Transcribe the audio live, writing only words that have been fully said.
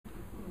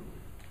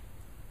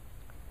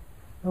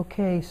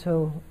Okay,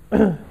 so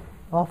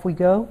off we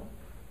go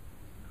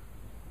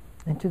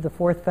into the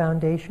fourth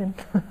foundation.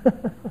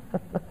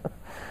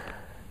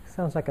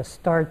 Sounds like a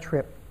Star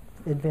Trek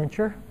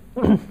adventure.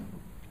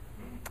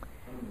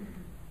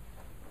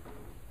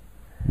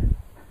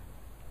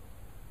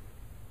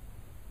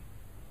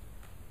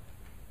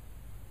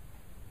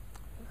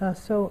 I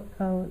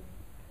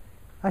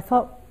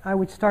thought I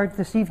would start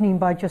this evening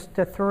by just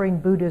throwing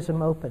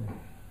Buddhism open,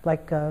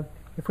 like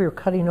if we were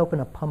cutting open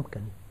a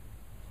pumpkin.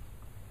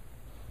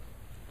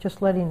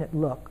 Just letting it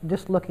look,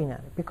 just looking at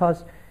it,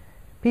 because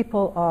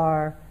people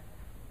are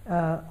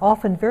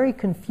often very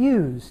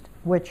confused,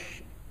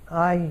 which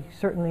I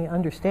certainly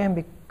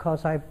understand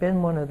because I've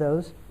been one of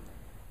those,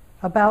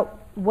 about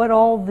what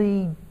all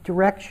the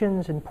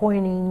directions and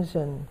pointings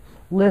and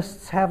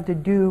lists have to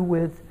do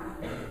with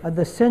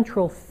the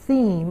central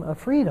theme of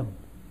freedom.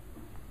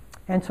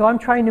 And so I'm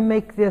trying to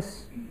make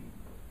this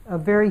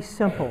very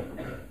simple.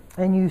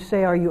 And you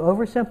say, are you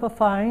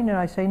oversimplifying? And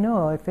I say,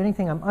 no, if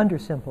anything, I'm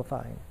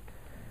undersimplifying.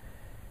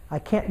 I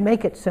can't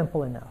make it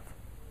simple enough.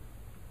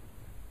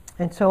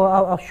 And so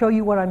I'll show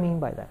you what I mean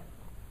by that.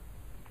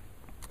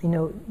 You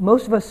know,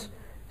 most of us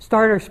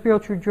start our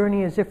spiritual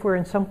journey as if we're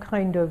in some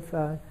kind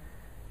of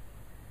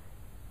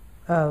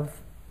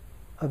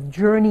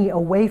journey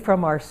away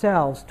from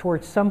ourselves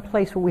towards some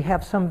place where we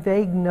have some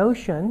vague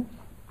notion.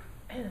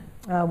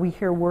 We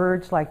hear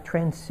words like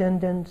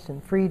transcendence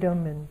and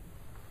freedom,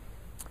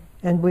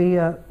 and we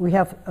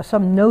have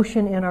some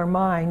notion in our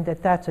mind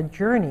that that's a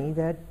journey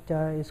that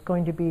is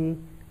going to be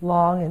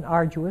long and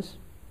arduous,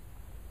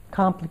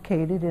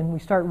 complicated, and we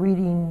start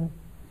reading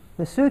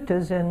the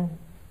suttas, and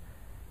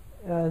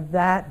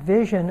that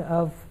vision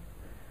of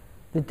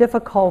the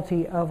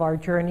difficulty of our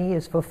journey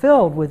is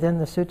fulfilled within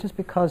the suttas,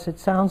 because it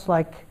sounds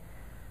like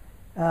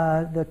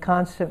the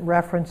constant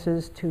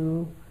references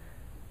to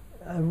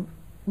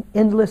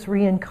endless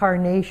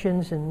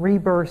reincarnations and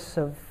rebirths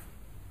of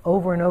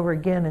over and over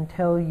again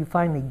until you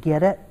finally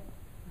get it.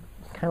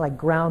 Kind of like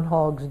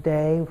Groundhog's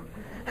Day.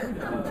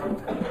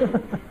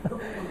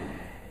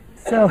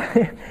 So,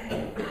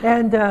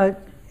 and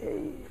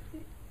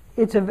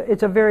it's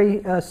a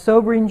very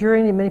sobering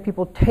journey that many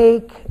people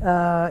take,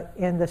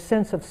 and the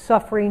sense of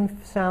suffering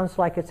sounds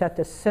like it's at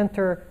the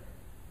center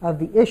of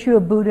the issue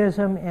of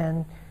Buddhism.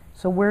 And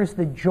so where's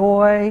the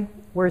joy?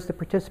 Where's the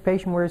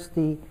participation? Where's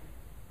the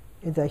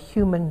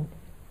human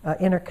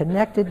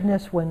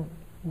interconnectedness when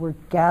we're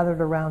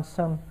gathered around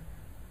some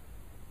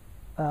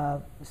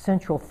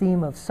central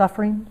theme of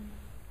suffering?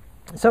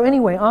 So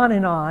anyway, on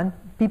and on.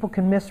 People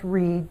can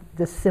misread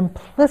the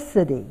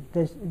simplicity,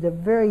 the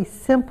very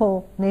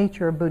simple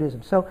nature of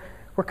Buddhism. So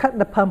we're cutting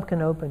the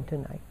pumpkin open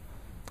tonight.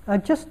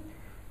 Just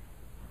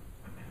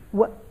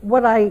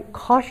what I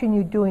caution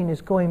you doing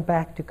is going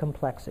back to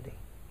complexity.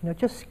 You know,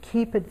 just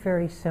keep it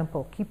very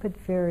simple. Keep it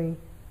very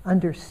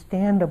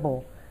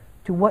understandable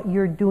to what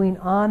you're doing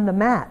on the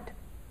mat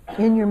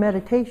in your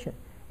meditation.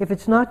 If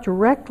it's not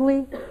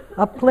directly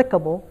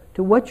applicable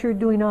to what you're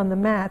doing on the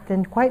mat,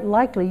 then quite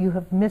likely you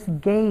have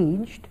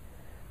misgauged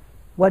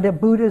what a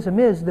Buddhism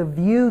is, the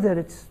view that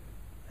it's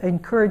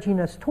encouraging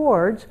us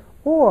towards,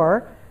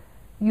 or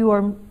you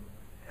are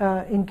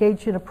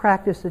engaged in a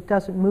practice that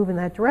doesn't move in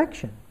that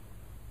direction.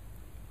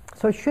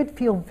 So it should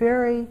feel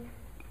very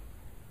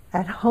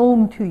at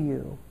home to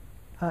you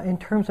in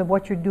terms of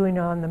what you're doing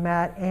on the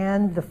mat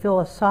and the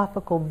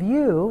philosophical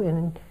view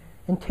and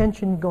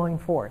intention going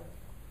forth.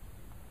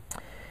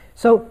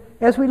 So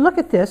as we look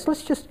at this,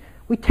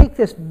 we take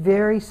this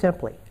very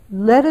simply.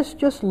 Let us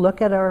just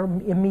look at our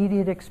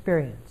immediate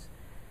experience.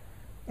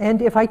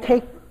 And if I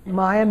take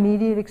my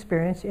immediate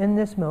experience in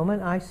this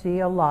moment, I see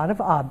a lot of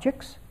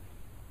objects.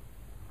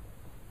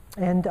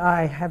 And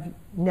I have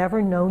never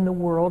known the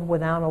world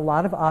without a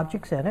lot of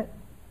objects in it.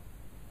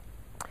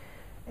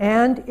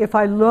 And if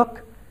I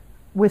look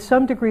with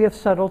some degree of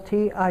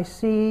subtlety, I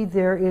see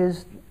there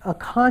is a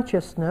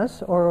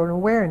consciousness or an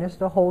awareness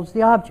that holds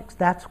the objects.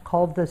 That's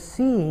called the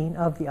seeing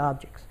of the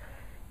objects.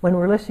 When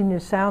we're listening to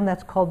sound,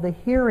 that's called the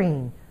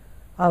hearing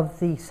of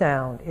the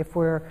sound. If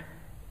we're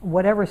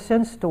whatever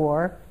sense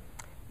door,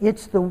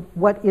 it's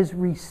what is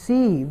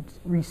receiving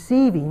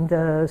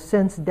the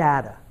sense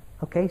data.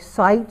 Okay,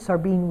 sights are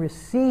being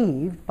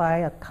received by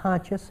a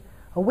conscious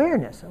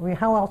awareness. I mean,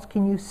 how else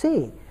can you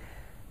see?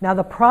 Now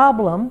the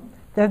problem,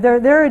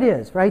 there it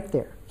is, right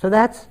there. So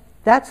that's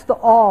the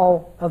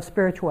all of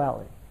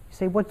spirituality. You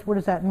say, what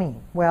does that mean?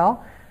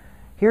 Well,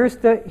 here's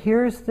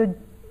the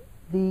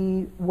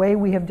way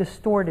we have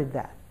distorted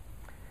that.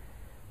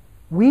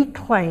 We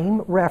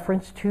claim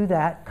reference to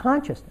that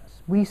consciousness.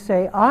 We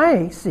say,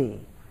 I see.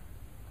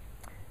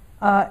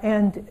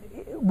 And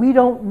we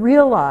don't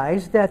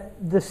realize that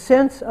the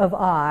sense of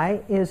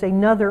I is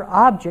another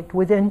object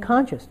within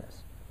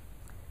consciousness.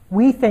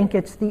 We think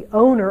it's the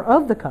owner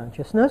of the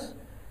consciousness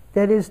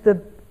that is the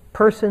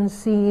person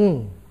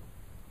seeing.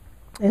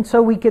 And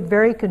so we get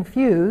very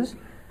confused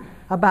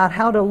about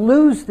how to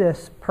lose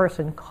this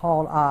person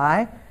called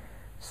I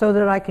so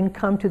that I can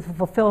come to the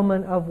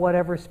fulfillment of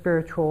whatever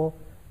spiritual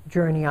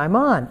journey I'm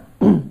on.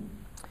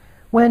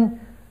 When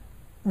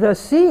the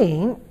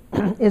seeing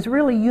is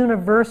really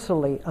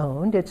universally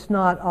owned. It's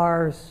not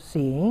our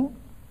seeing.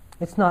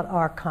 It's not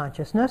our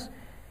consciousness.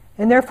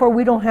 And therefore,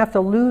 we don't have to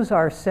lose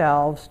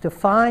ourselves to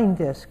find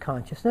this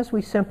consciousness.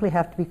 We simply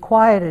have to be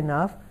quiet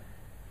enough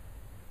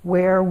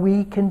where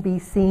we can be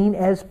seen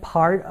as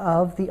part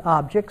of the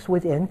objects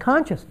within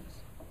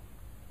consciousness.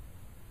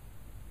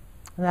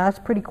 And that's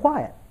pretty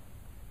quiet.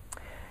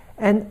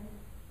 And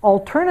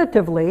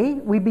alternatively,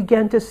 we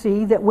begin to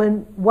see that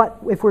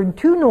if we're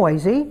too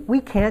noisy,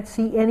 we can't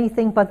see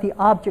anything but the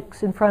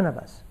objects in front of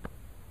us.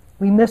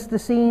 We miss the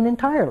scene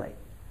entirely.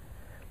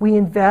 We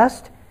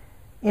invest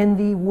in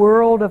the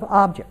world of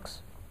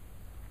objects.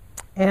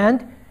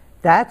 And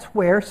that's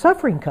where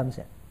suffering comes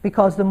in.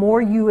 Because the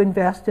more you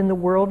invest in the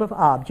world of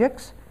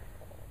objects,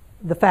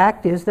 the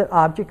fact is that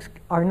objects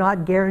are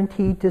not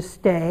guaranteed to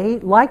stay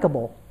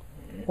likable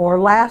or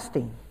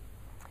lasting.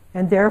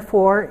 And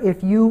therefore,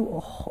 if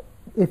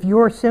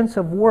your sense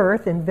of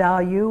worth and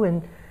value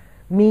and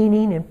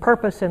meaning and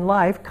purpose in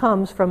life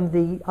comes from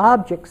the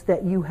objects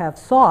that you have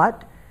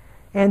sought,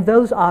 and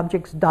those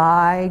objects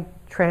die,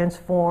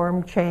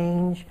 transform,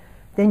 change,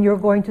 then you're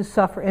going to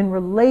suffer in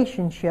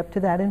relationship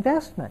to that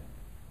investment.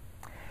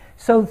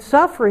 So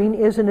suffering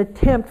is an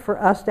attempt for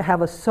us to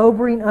have a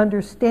sobering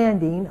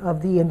understanding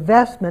of the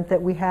investment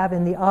that we have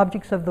in the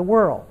objects of the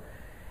world.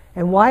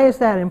 And why is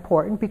that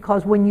important?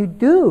 Because when you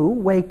do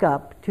wake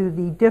up to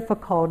the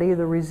difficulty,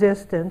 the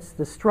resistance,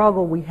 the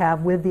struggle we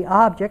have with the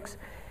objects,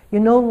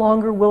 you're no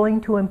longer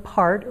willing to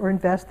impart or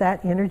invest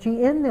that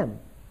energy in them.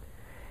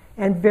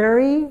 And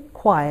very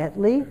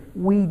quietly,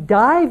 we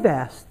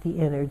divest the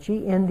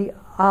energy in the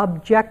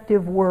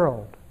objective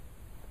world.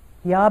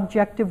 The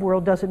objective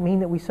world doesn't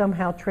mean that we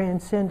somehow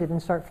transcend it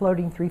and start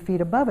floating 3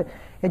 feet above it.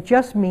 It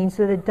just means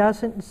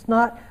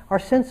that our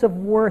sense of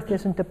worth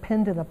isn't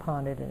dependent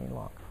upon it any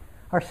longer.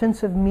 Our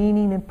sense of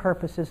meaning and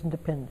purpose isn't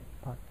dependent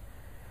upon it.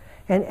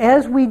 And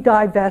as we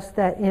divest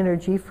that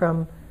energy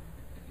from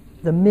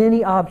the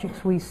many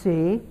objects we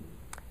see,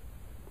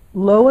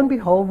 lo and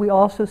behold, we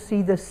also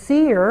see the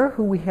seer,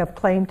 who we have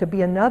claimed to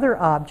be another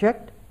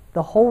object,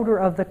 the holder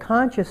of the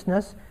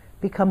consciousness,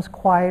 becomes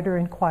quieter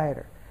and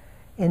quieter.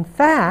 In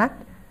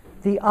fact,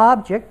 the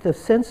object, the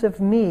sense of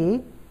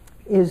me,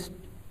 is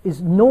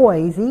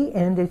noisy,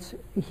 and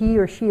he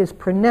or she is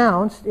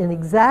pronounced in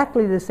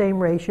exactly the same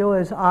ratio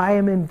as I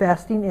am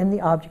investing in the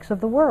objects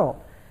of the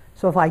world.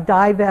 So if I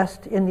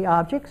divest in the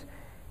objects,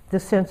 the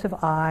sense of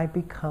I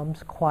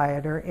becomes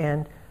quieter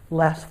and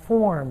less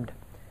formed.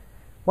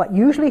 What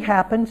usually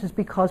happens is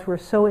because we're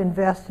so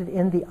invested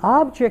in the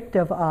object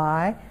of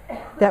I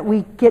that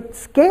we get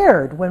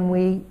scared when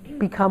we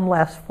become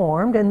less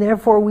formed, and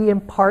therefore we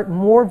impart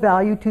more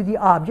value to the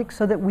object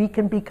so that we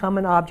can become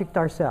an object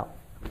ourselves.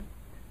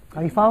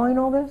 Are you following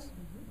all this?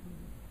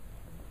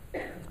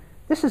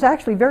 This is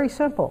actually very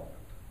simple.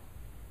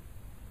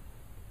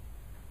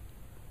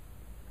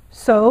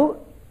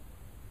 So,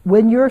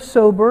 when you're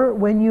sober,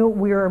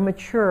 we are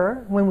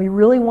mature, when we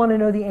really want to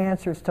know the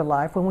answers to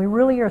life, when we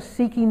really are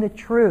seeking the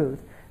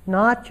truth,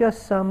 not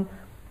just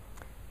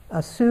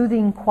a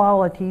soothing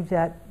quality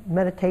that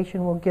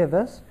meditation will give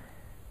us,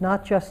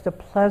 not just a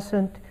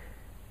pleasant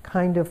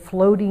kind of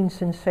floating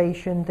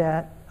sensation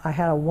that I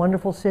had a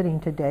wonderful sitting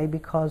today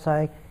because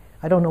I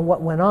don't know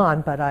what went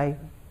on, but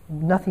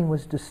nothing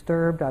was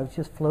disturbed, I was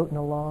just floating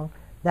along.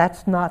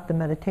 That's not the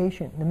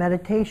meditation. The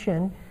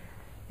meditation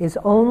is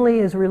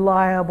only as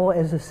reliable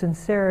as the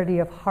sincerity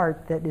of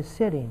heart that is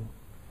sitting.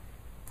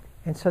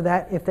 And so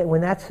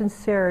when that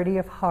sincerity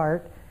of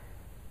heart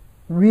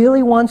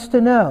really wants to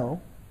know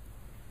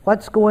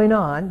what's going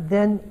on,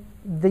 then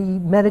the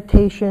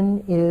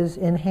meditation is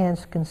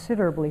enhanced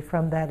considerably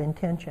from that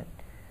intention.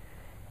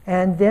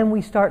 And then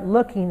we start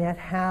looking at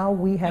how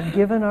we have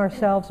given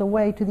ourselves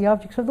away to the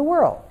objects of the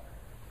world.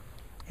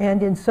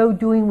 And in so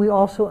doing, we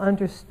also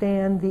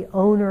understand the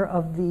owner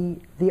of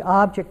the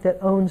object that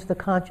owns the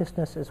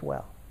consciousness as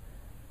well.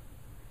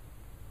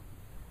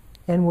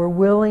 And we're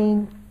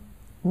willing,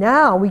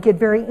 now we get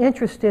very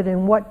interested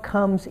in what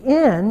comes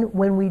in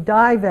when we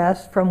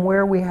divest from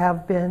where we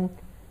have been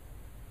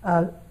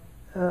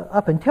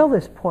up until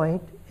this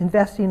point,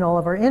 investing all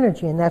of our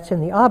energy, and that's in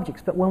the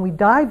objects. But when we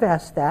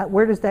divest that,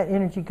 where does that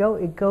energy go?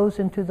 It goes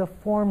into the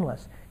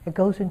formless. It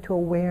goes into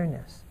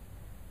awareness.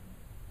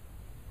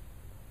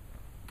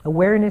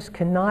 Awareness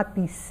cannot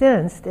be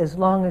sensed as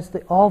long as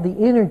all the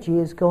energy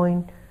is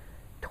going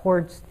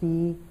towards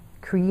the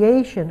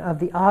creation of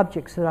the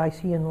objects that I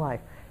see in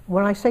life.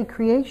 When I say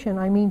creation,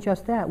 I mean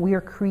just that. We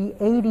are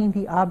creating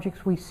the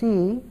objects we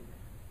see.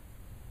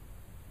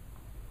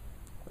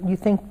 You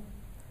think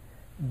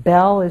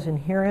bell is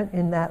inherent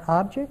in that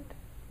object?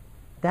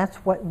 That's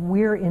what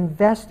we're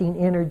investing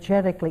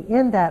energetically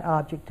in that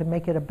object to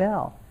make it a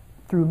bell,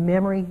 through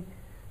memory,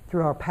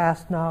 through our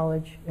past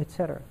knowledge,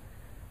 etc.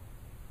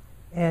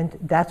 And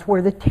that's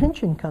where the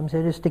tension comes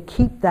in, is to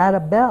keep that a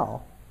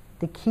bell,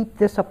 to keep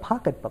this a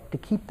pocketbook, to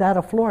keep that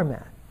a floor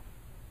mat.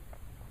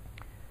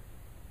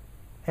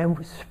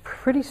 And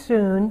pretty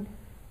soon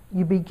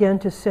you begin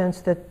to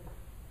sense that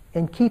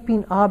in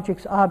keeping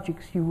objects,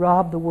 you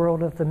rob the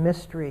world of the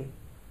mystery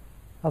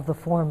of the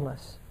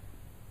formless.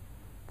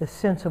 The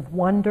sense of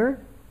wonder.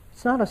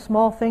 It's not a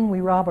small thing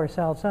we rob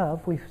ourselves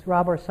of. We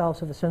rob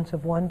ourselves of a sense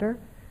of wonder,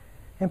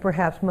 and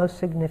perhaps most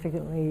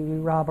significantly, we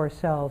rob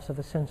ourselves of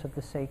a sense of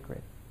the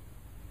sacred.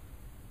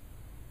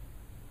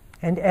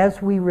 And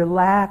as we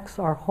relax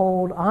our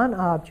hold on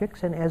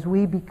objects, and as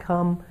we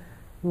become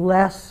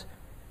less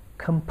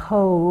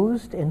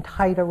composed and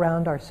tight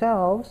around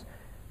ourselves,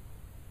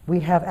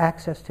 we have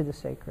access to the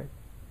sacred.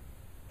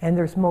 And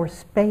there's more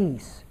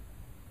space,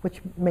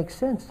 which makes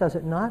sense, does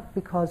it not?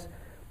 Because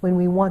when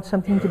we want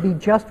something to be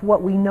just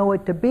what we know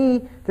it to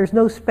be, there's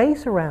no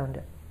space around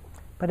it.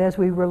 But as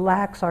we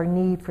relax our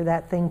need for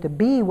that thing to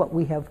be what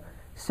we have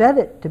said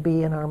it to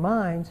be in our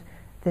minds,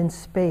 then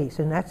space,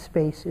 and that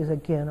space is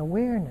again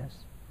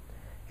awareness.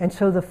 And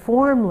so the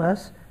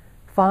formless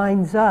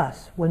finds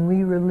us when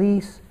we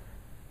release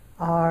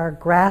our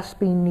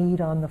grasping need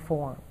on the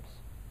forms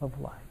of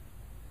life.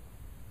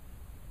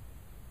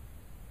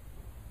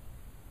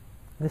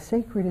 The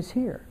sacred is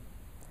here.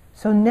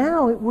 So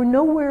now we're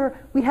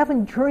nowhere, we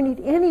haven't journeyed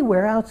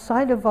anywhere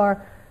outside of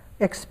our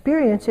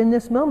experience in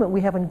this moment.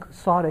 We haven't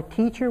sought a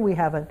teacher, we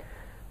haven't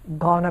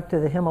gone up to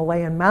the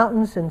Himalayan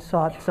mountains and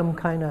sought some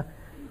kind of,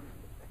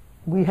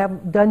 we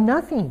have done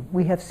nothing.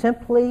 We have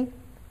simply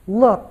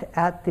looked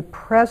at the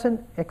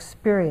present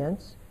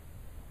experience,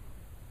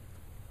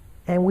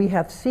 and we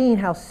have seen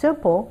how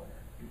simple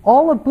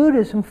all of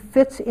Buddhism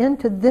fits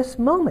into this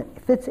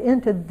moment, fits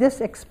into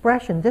this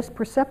expression, this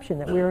perception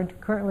that we are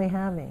currently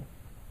having.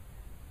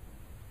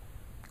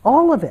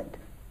 All of it.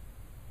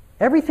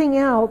 Everything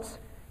else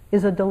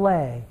is a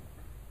delay.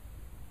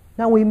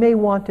 Now we may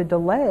want to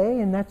delay,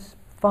 and that's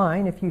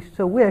fine if you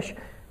so wish,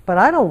 but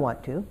I don't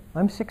want to.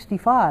 I'm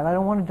 65, I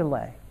don't want to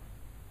delay.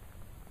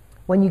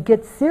 When you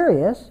get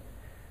serious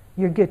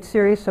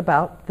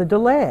about the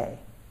delay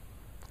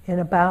and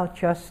about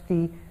just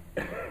the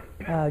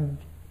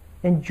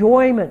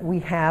enjoyment we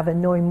have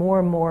in knowing more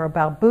and more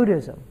about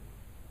Buddhism,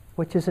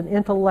 which is an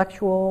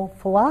intellectual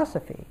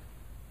philosophy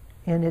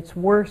in its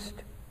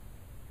worst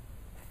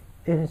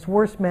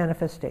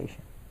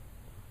manifestation.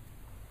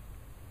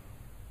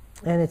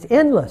 And it's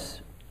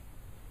endless.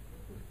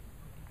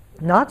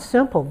 Not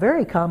simple,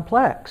 very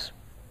complex.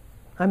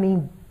 I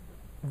mean,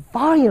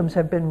 volumes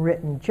have been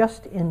written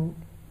just in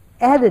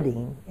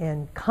editing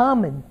and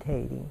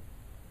commentating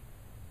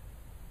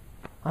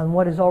on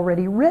what is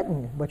already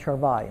written, which are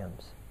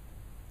volumes.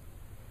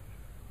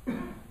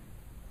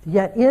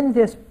 Yet in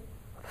this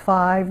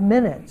 5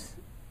 minutes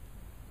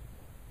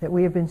that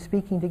we have been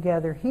speaking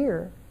together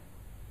here,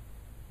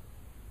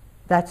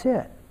 that's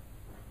it.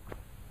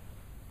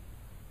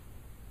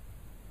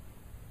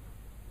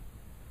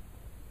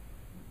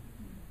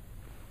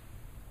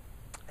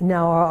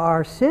 Now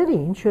our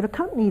sitting should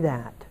accompany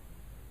that.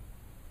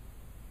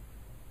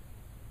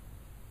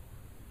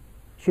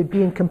 Should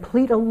be in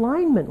complete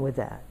alignment with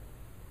that.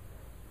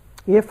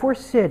 If we're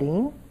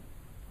sitting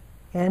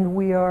and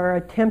we are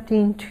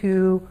attempting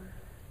to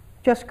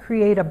just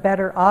create a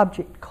better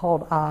object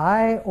called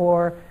I,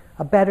 or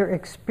a better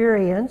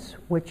experience,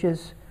 which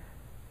is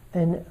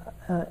an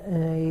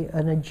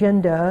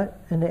agenda,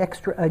 an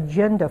extra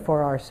agenda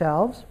for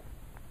ourselves,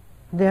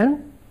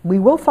 then we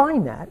will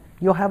find that.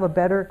 You'll have a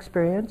better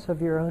experience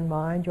of your own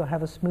mind. You'll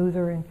have a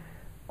smoother and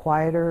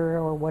quieter,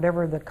 or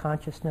whatever the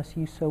consciousness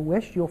you so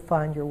wish. You'll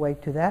find your way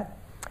to that.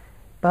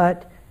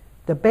 But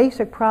the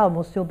basic problem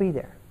will still be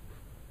there.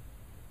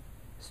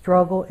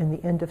 Struggle and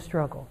the end of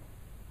struggle.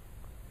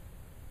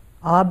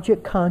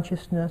 Object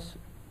consciousness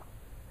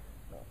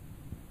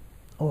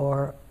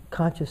or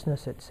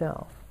consciousness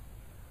itself.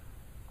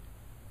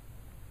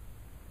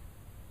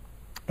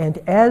 And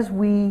as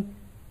we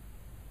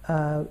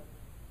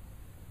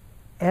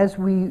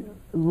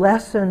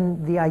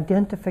lessen the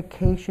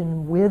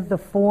identification with the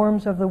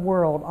forms of the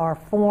world, our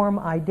form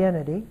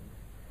identity,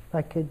 if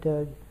I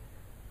could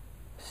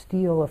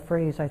steal a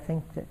phrase I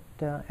think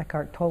that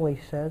Eckhart Tolle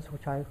says,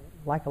 which I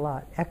like a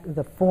lot,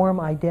 the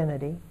form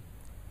identity,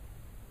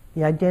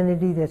 the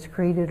identity that's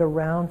created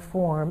around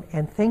form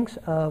and thinks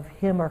of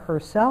him or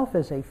herself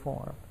as a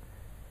form,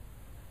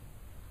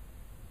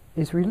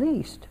 is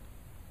released.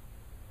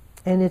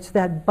 And it's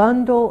that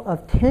bundle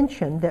of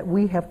tension that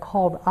we have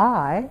called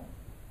I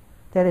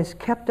that has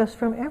kept us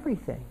from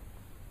everything.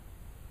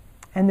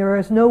 And there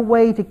is no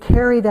way to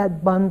carry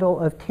that bundle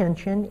of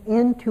tension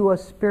into a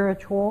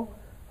spiritual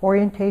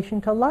orientation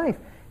to life.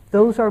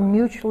 Those are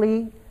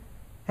mutually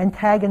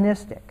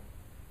antagonistic.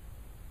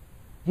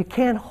 You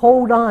can't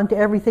hold on to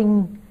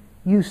everything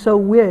you so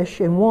wish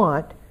and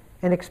want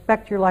and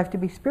expect your life to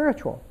be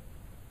spiritual.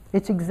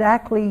 It's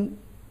exactly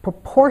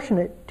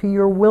proportionate to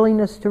your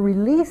willingness to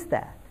release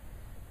that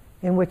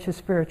in which the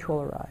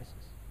spiritual arises.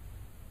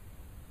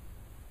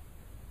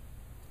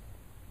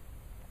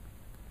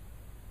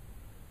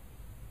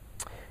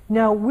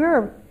 Now,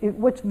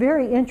 what's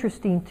very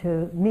interesting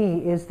to me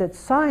is that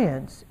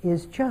science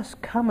is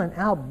just coming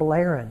out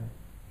blaring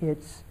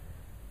its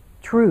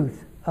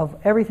truth of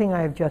everything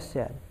I have just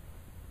said.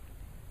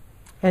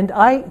 And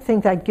I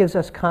think that gives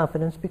us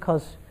confidence,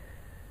 because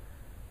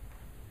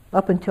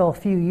up until a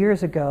few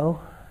years ago,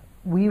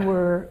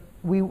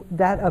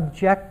 that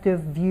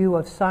objective view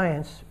of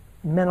science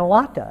meant a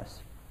lot to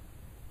us.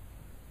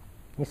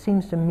 It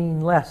seems to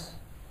mean less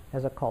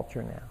as a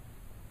culture now.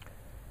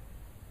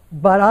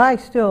 But I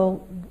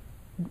still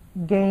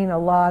gain a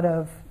lot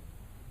of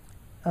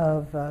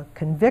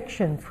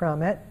conviction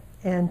from it,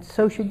 and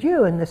so should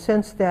you, in the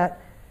sense that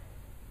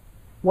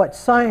what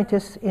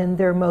scientists, in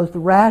their most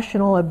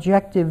rational,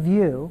 objective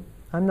view,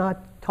 I'm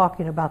not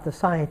talking about the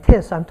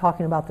scientists, I'm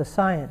talking about the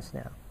science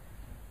now,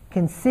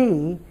 can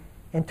see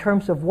in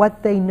terms of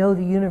what they know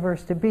the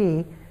universe to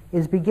be,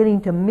 is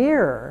beginning to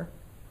mirror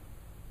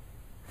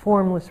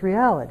formless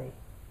reality.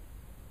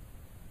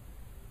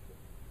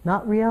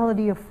 Not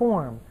reality of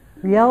form.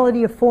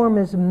 Reality of form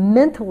is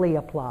mentally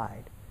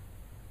applied.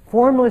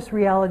 Formless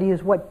reality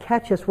is what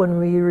catches when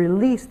we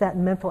release that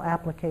mental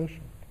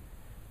application.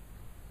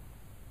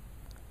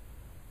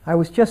 I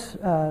was just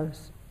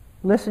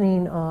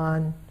listening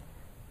on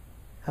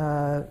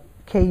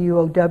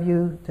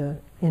KUOW, the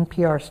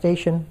NPR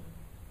station,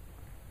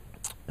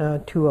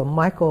 to a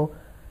Michael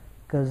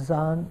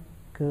Gazzaniga.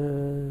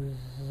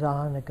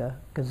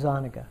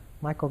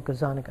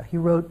 He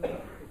wrote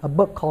a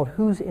book called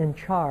Who's in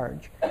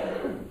Charge?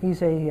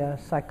 He's a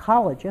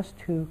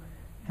psychologist who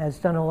has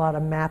done a lot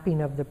of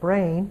mapping of the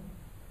brain,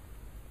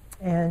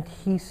 and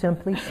he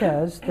simply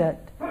says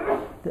that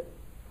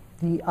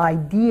the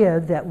idea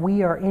that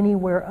we are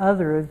anywhere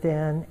other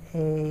than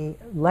an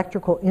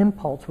electrical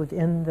impulse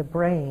within the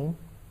brain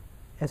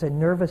as a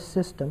nervous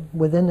system,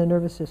 within the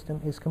nervous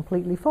system, is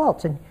completely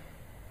false. And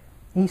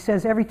he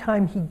says every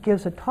time he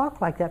gives a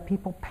talk like that,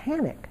 people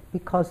panic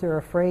because they're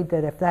afraid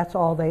that if that's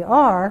all they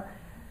are,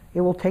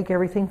 it will take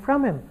everything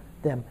from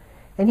them.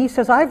 And he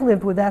says, I've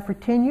lived with that for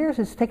 10 years.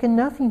 It's taken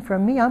nothing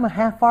from me. I'm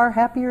a far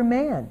happier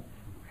man.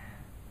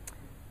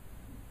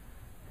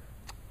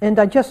 And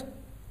I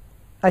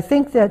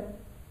think that,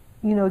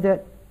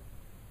 that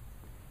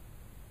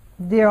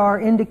there are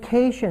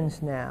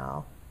indications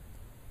now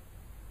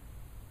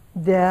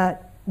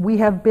that we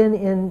have been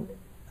in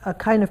a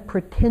kind of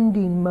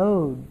pretending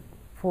mode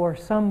for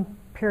some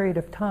period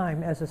of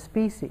time as a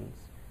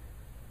species,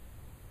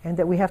 and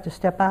that we have to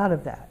step out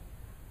of that.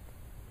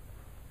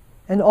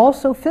 And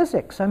also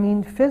physics. I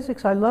mean,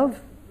 physics, I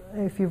love,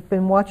 if you've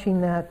been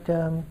watching that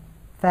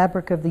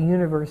Fabric of the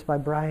Universe by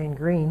Brian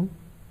Greene,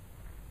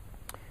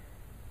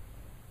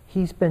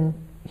 he's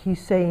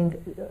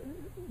saying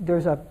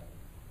there's a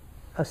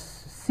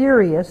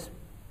serious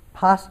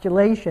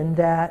postulation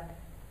that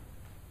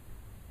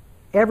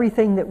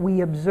everything that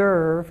we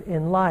observe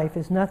in life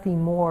is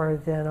nothing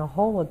more than a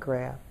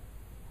hologram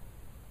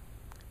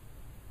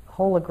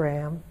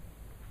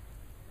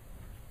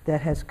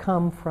that has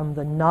come from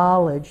the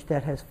knowledge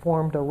that has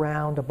formed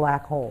around a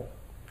black hole.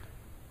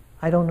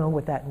 I don't know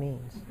what that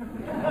means.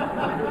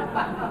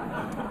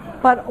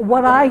 But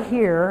what I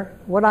hear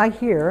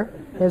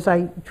as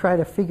I try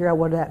to figure out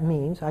what that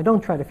means, I don't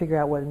try to figure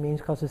out what it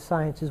means because the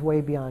science is way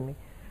beyond me.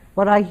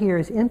 What I hear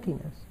is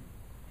emptiness.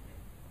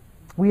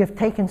 We have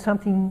taken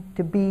something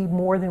to be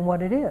more than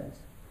what it is.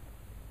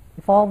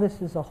 If all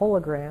this is a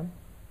hologram,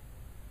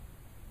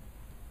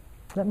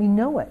 let me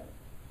know it.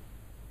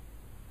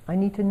 I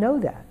need to know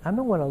that. I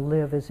don't want to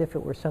live as if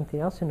it were something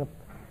else in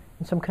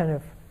some kind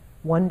of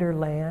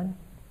wonderland.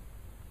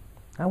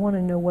 I want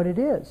to know what it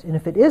is. And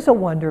if it is a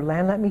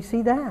wonderland, let me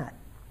see that.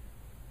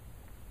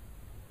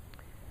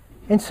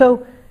 And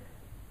so,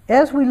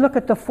 as we look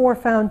at the four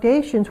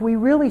foundations, we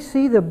really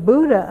see the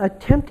Buddha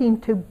attempting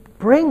to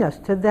bring us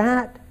to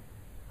that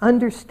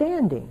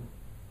understanding.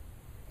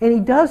 And he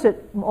does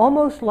it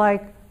almost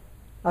like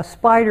a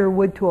spider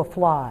would to a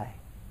fly.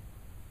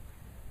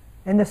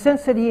 In the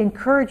sense that he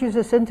encourages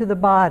us into the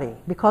body,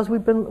 because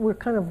we're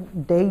kind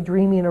of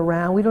daydreaming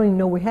around. We don't even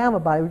know we have a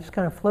body. We're just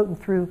kind of floating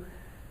through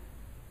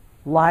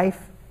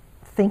life,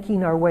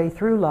 thinking our way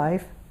through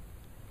life.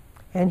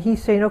 And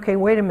he's saying, okay,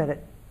 wait a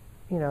minute,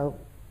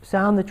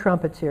 sound the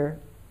trumpets here.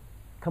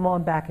 Come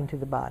on back into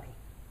the body.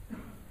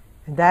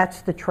 And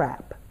that's the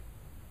trap.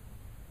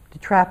 The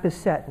trap is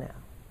set now.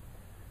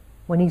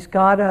 When he's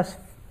got us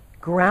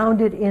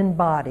grounded in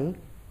body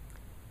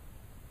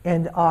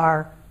and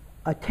our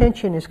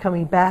attention is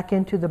coming back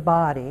into the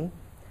body,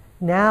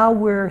 now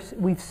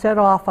we've set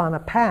off on a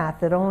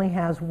path that only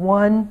has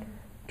one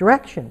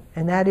direction,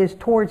 and that is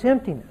towards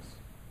emptiness.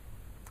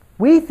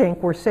 We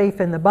think we're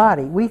safe in the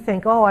body. We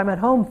think, oh, I'm at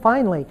home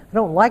finally. I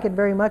don't like it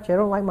very much. I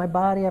don't like my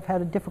body. I've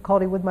had a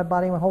difficulty with my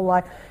body my whole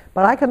life.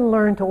 But I can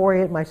learn to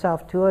orient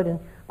myself to it and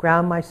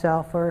ground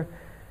myself or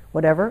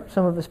whatever.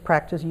 Some of us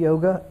practice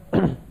yoga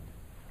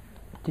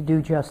to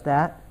do just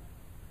that.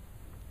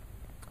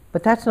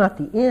 But that's not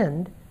the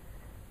end.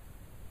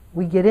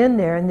 We get in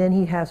there, and then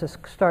he has us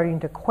starting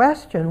to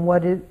question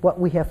what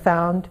we have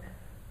found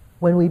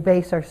when we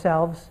base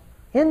ourselves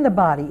in the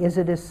body. Is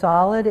it as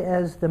solid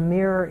as the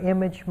mirror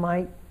image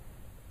might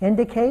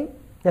indicate?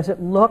 Does it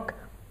look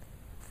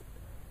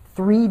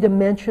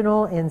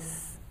three-dimensional and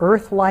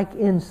earth-like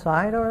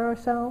inside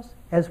ourselves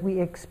as we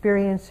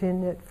experience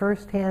it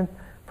firsthand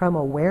from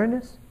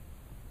awareness?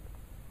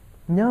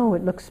 No,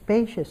 it looks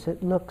spacious.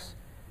 It looks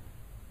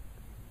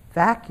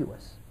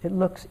vacuous. It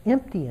looks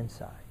empty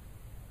inside.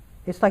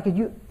 It's like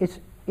it's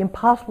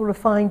impossible to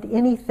find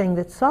anything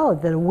that's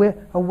solid, that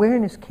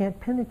awareness can't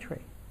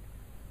penetrate.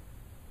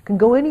 It can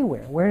go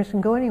anywhere. Awareness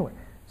can go anywhere.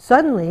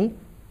 Suddenly,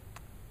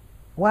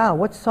 wow,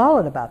 what's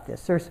solid about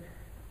this?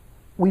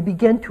 We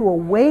begin to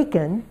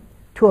awaken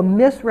to a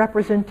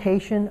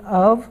misrepresentation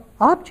of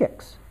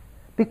objects.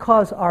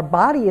 Because our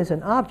body is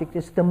an object.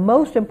 It's the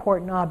most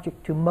important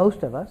object to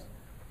most of us.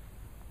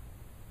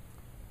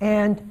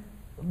 And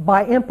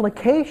by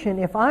implication,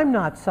 if I'm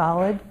not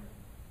solid,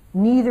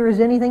 neither is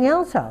anything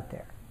else out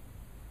there.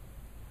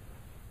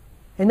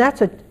 And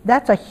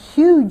that's a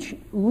huge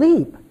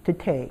leap to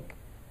take.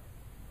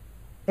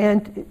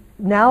 And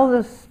now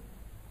the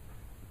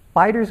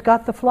spider's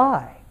got the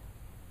fly.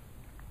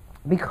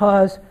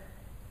 Because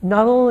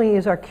not only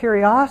is our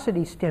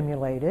curiosity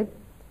stimulated,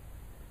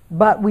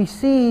 but we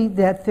see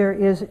that there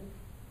is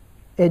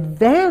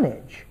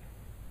advantage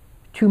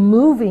to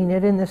moving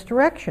it in this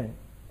direction.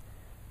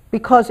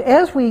 Because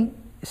as we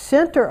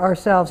center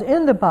ourselves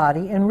in the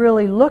body and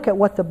really look at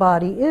what the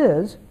body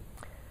is,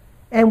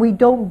 and we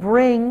don't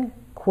bring,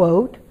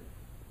 quote,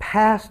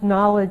 past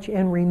knowledge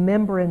and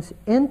remembrance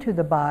into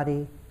the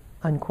body,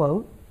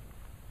 unquote,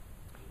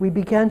 we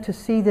begin to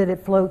see that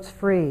it floats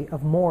free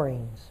of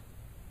moorings,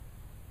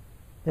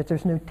 that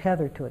there's no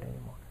tether to it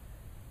anymore,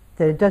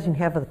 that it doesn't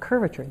have the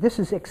curvature. This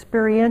is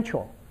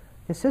experiential.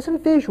 This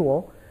isn't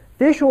visual.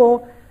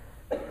 Visual,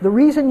 the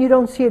reason you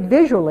don't see it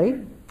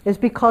visually is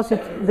because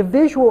the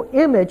visual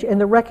image and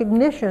the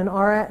recognition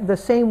are the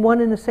same one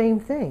and the same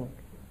thing.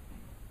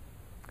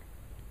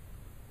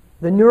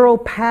 The neural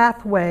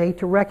pathway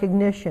to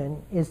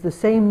recognition is the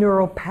same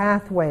neural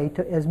pathway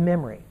as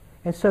memory.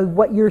 And so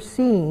what you're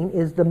seeing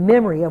is the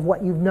memory of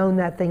what you've known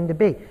that thing to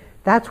be.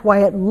 That's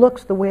why it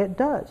looks the way it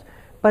does.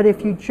 But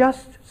if you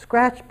just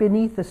scratch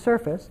beneath the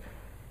surface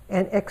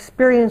and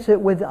experience it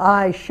with the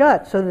eyes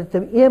shut so that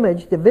the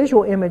image, the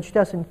visual image,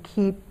 doesn't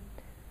keep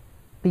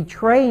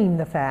betraying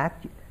the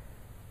fact,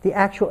 the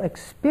actual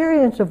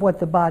experience of what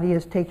the body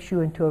is takes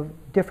you into a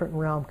different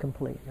realm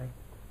completely.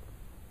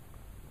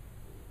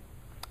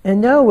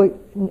 And no,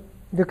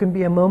 there can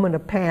be a moment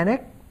of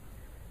panic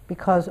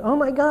because, oh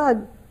my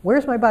God,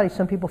 where's my body?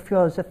 Some people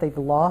feel as if they've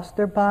lost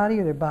their body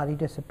or their body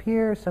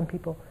disappears. Some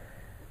people,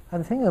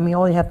 other thing, I mean,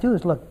 all you have to do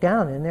is look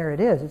down and there it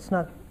is. It's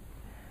not.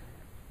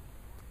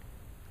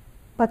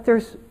 But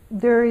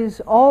there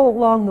is all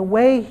along the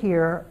way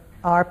here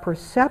our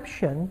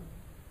perception,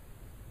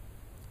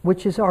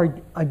 which is our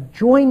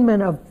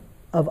adjoinment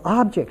of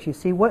objects. You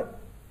see, we're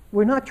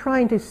not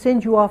trying to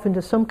send you off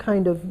into some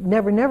kind of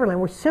Never Never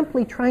Land. We're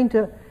simply trying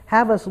to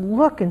have us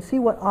look and see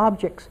what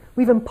objects.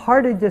 We've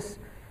imparted this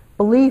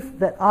belief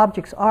that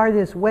objects are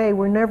this way.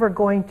 We're never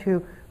going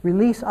to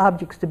release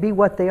objects to be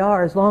what they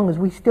are as long as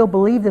we still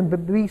believe them to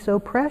be so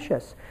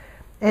precious.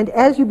 And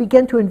as you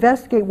begin to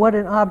investigate what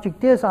an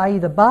object is, i.e.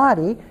 the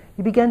body,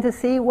 you begin to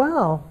see,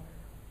 well,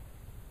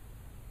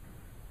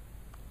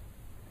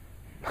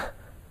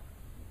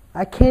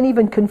 I can't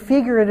even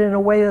configure it in a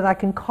way that I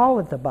can call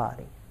it the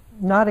body,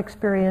 not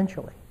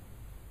experientially.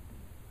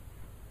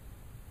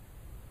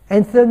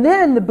 And so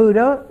then the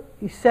Buddha,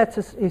 he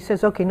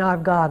says, okay, now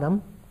I've got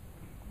him.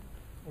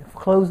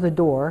 Close the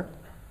door.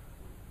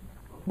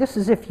 This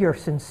is if you're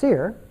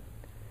sincere.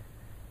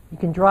 You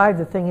can drive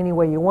the thing any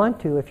way you want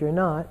to if you're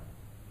not.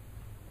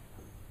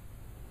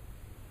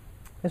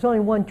 There's only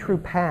one true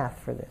path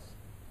for this.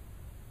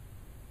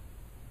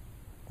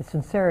 The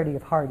sincerity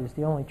of heart is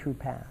the only true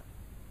path.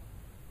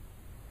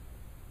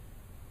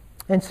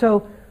 And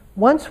so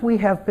once we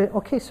have been,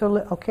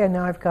 okay,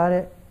 now I've got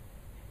it.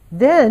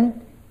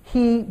 Then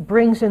he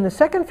brings in the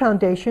second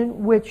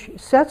foundation, which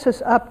sets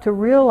us up to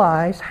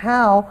realize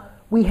how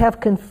we have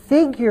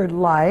configured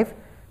life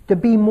to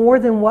be more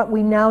than what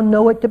we now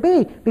know it to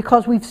be.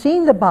 Because we've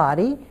seen the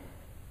body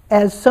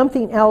as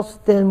something else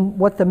than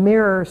what the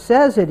mirror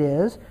says it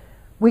is,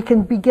 we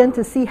can begin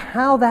to see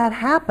how that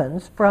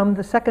happens from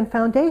the second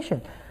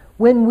foundation.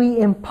 When we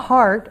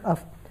impart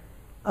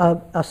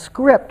a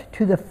script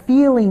to the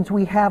feelings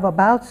we have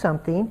about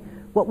something,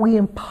 what we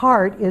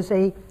impart is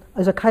a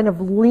kind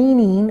of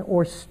leaning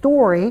or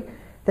story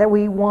that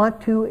we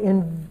want to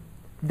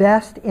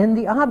invest in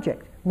the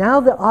object.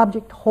 Now the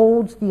object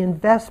holds the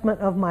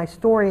investment of my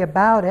story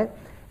about it,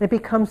 and it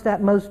becomes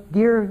that most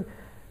dear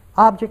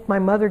object my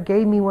mother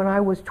gave me when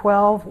I was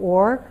 12,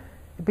 or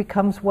it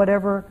becomes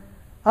whatever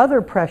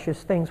other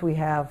precious things we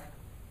have,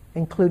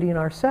 including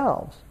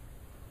ourselves.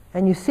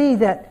 And you see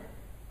that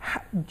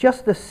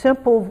just the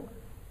simple,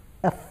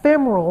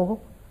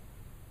 ephemeral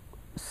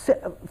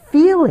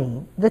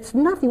feeling that's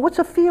nothing. What's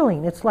a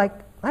feeling? It's like,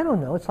 I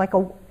don't know, it's like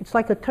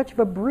a touch of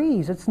a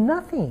breeze. It's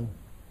nothing.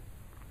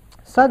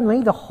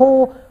 Suddenly the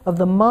whole of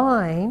the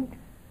mind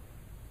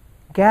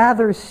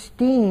gathers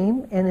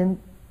steam and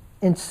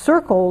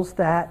encircles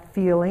that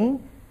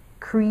feeling,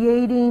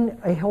 creating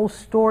a whole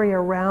story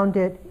around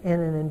it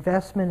and an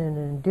investment and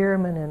an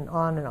endearment and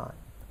on and on.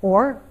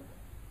 Or,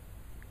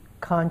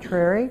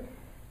 contrary,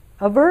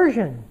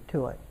 aversion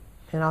to it.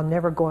 And I'm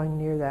never going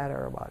near that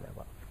or whatever.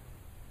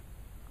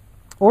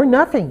 or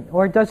nothing,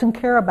 or it doesn't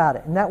care about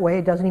it. And that way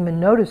it doesn't even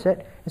notice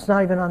it. It's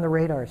not even on the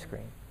radar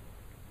screen.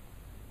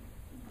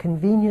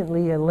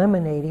 Conveniently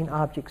eliminating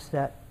objects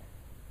that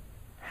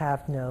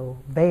have no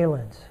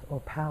valence or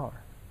power.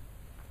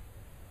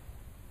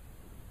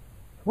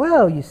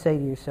 Well, you say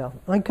to yourself,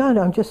 my God,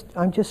 I'm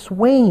just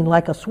swaying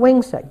like a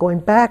swing set, going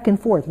back and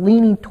forth,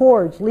 leaning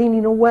towards,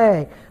 leaning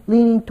away,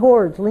 leaning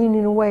towards,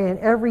 leaning away, and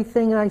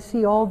everything I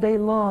see all day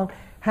long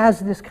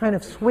has this kind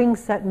of swing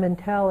set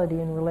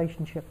mentality in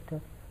relationship to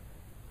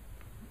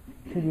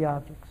the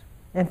objects.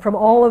 And from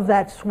all of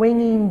that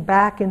swinging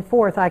back and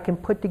forth, I can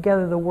put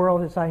together the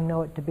world as I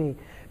know it to be.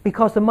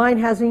 Because the mind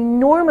has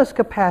enormous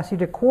capacity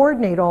to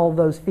coordinate all of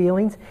those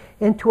feelings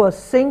into a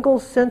single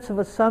set of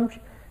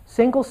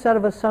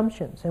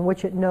assumptions in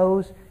which it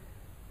knows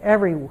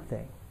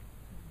everything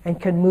and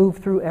can move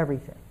through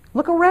everything.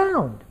 Look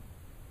around.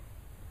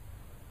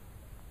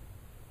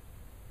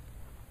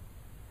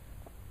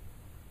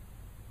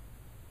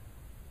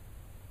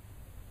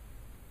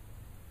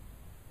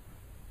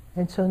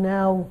 And so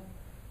now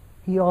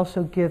he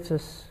also gives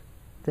us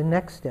the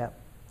next step.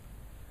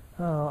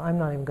 Oh, I'm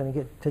not even going to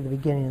get to the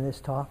beginning of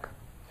this talk.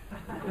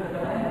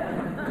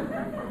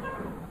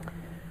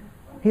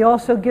 He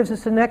also gives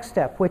us the next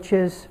step, which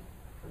is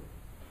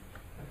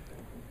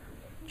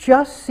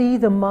just see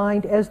the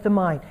mind as the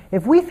mind.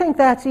 If we think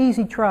that's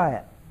easy, try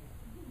it.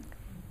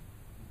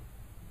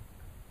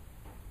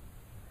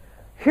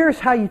 Here's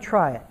how you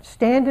try it.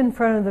 Stand in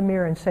front of the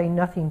mirror and say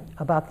nothing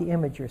about the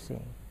image you're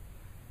seeing.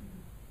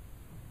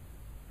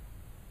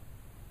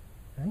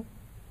 Right?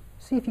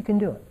 See if you can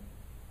do it.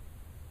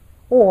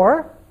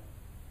 Or,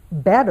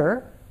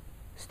 better,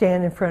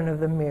 stand in front of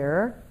the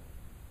mirror,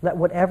 let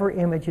whatever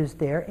image is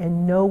there,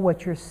 and know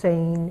what you're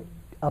saying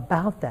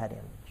about that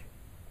image.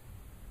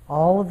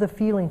 All of the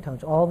feeling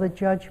tones, all the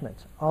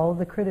judgments, all of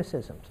the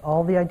criticisms,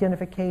 all the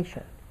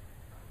identification.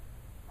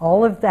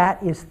 All of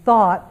that is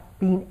thought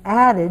being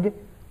added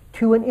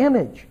to an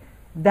image.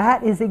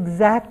 That is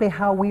exactly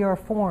how we are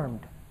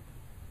formed.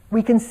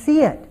 We can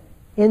see it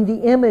in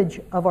the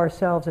image of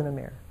ourselves in a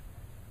mirror.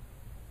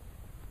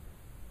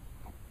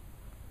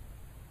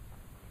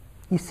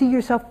 You see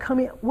yourself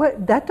coming.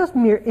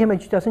 Mirror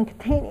image doesn't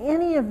contain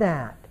any of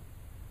that.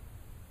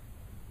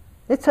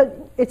 It's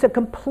a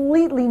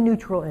completely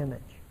neutral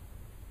image.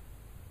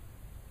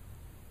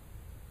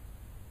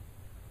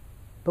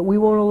 But we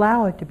won't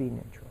allow it to be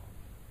neutral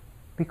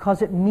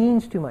because it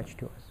means too much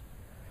to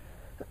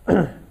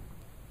us.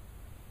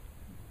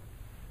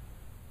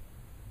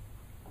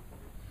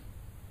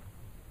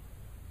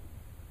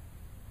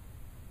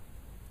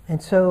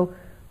 And so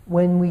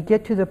when we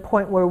get to the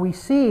point where we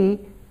see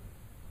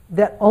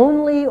that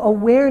only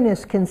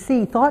awareness can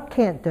see, thought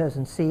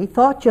doesn't see,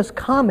 thought just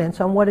comments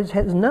on what it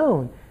has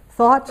known.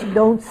 Thoughts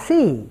don't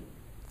see.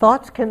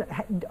 Thoughts do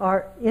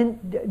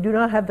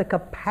not have the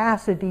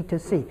capacity to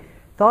see.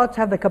 Thoughts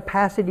have the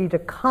capacity to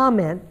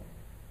comment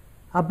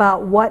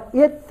about what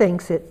it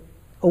thinks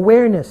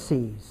awareness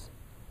sees.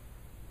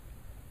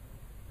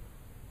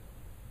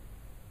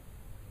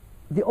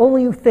 The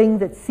only thing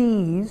that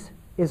sees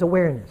is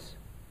awareness.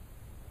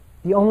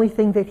 The only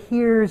thing that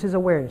hears is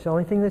awareness. The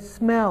only thing that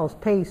smells,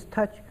 tastes,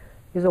 touch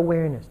is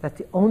awareness. That's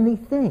the only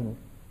thing.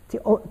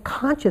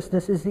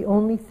 Consciousness is the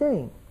only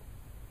thing.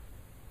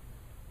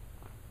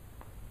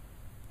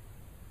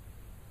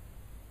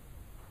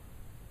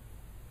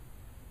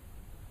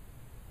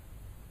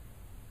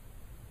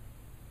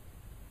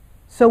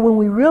 So when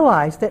we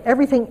realize that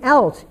everything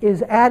else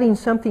is adding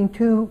something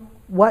to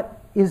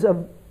what is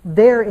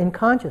there in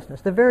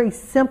consciousness, the very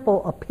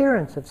simple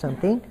appearance of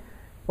something,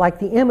 like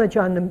the image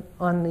on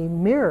the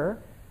mirror,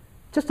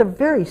 just a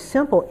very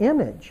simple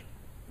image,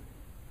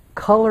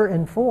 color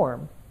and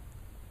form,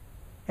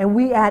 and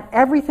we add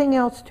everything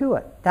else to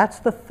it. That's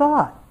the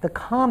thought, the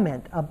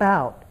comment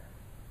about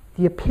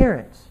the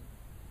appearance.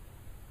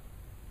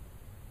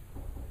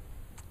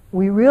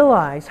 We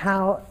realize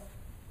how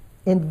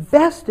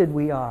invested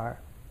we are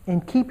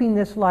in keeping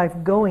this life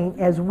going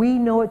as we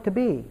know it to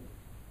be,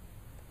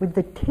 with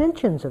the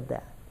tensions of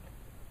that.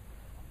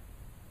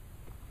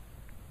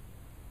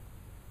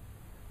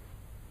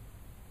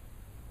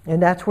 And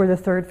that's where the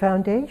third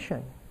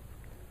foundation,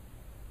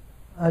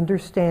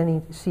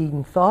 understanding,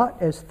 seeing thought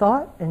as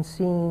thought and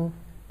seeing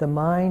the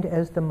mind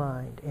as the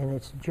mind. And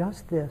it's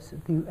just this.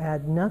 You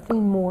add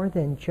nothing more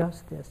than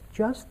just this.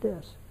 Just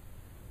this.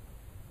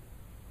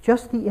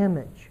 Just the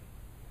image.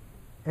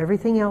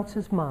 Everything else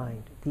is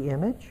mind. The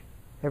image,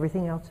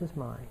 everything else is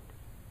mind.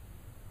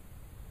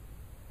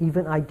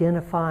 Even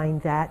identifying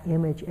that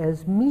image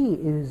as me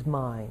is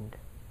mind.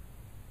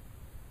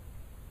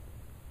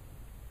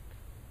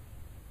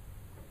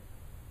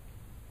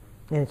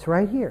 And it's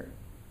right here.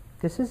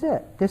 This is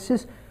it. This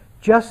is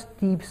just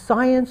the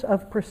science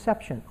of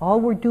perception. All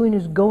we're doing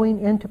is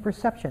going into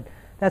perception.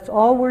 That's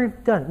all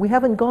we've done. We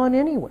haven't gone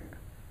anywhere.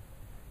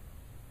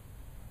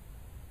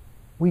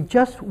 We're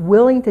just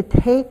willing to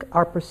take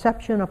our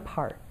perception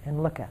apart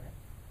and look at it.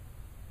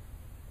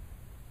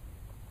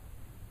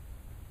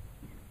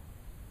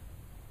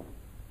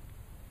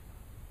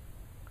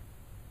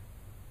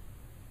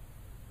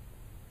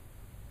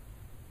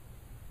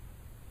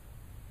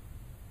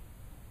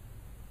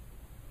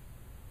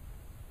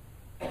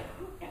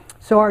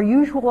 So our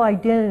usual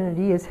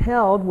identity is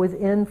held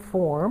within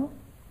form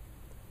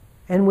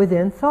and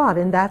within thought,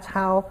 and that's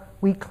how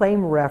we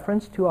claim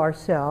reference to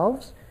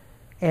ourselves,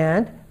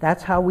 and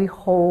that's how we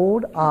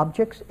hold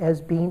objects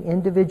as being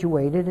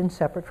individuated and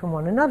separate from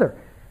one another.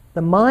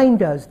 The mind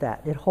does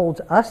that. It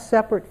holds us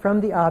separate from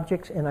the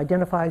objects and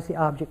identifies the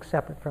objects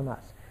separate from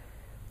us.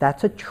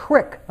 That's a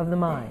trick of the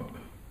mind.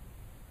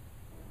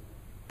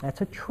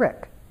 That's a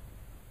trick.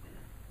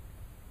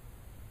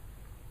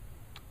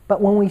 But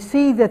when we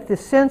see that the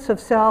sense of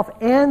self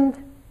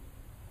and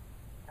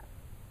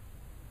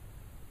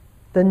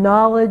the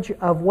knowledge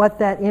of what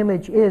that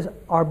image is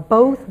are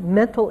both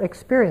mental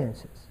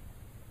experiences.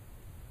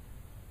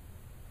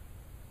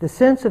 The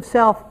sense of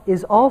self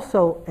is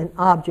also an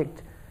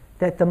object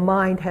that the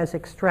mind has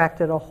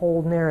extracted a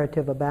whole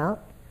narrative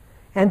about.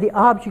 And the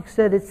objects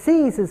that it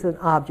sees is an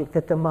object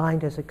that the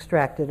mind has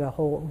extracted a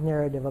whole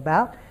narrative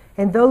about.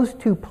 And those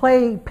two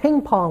play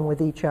ping pong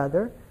with each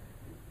other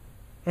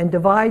and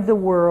divide the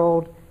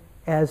world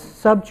as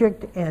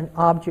subject and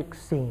object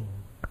seen.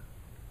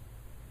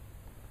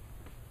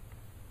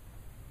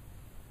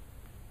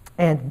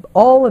 And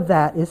all of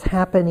that is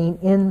happening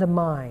in the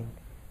mind.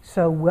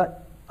 So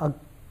what a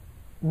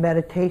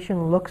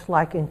meditation looks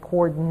like in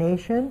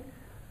coordination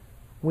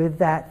with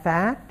that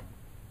fact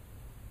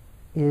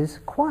is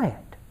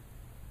quiet.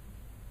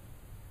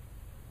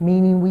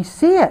 Meaning we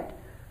see it.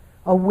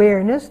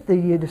 Awareness,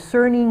 the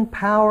discerning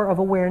power of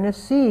awareness,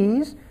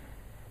 sees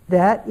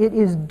that it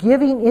is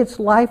giving its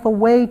life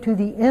away to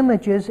the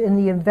images and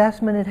the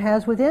investment it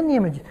has within the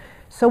images.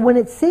 So when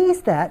it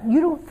sees that,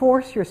 you don't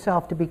force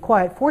yourself to be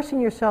quiet.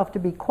 Forcing yourself to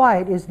be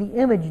quiet is the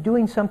image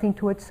doing something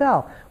to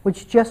itself,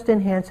 which just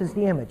enhances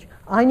the image.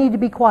 I need to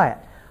be quiet.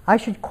 I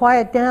should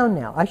quiet down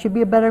now. I should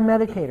be a better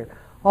meditator.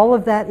 All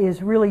of that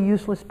is really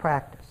useless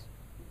practice.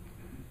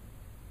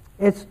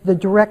 It's the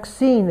direct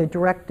seeing, the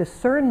direct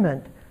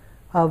discernment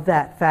of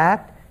that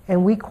fact,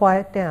 and we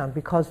quiet down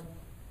because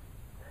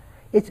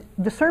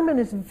discernment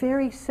is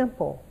very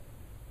simple.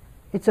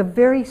 It's a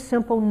very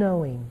simple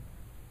knowing.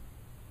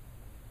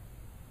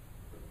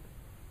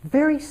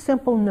 Very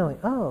simple knowing.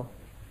 Oh,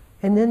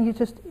 and then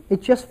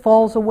it just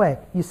falls away.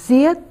 You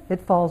see it, it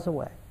falls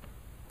away.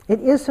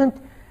 There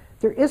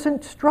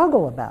isn't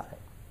struggle about it.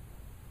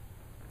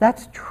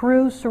 That's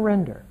true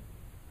surrender.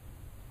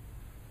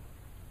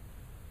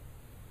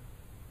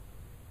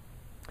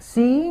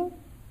 Seeing,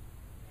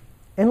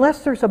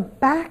 unless there's a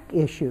back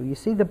issue. You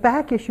see, the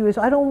back issue is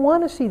I don't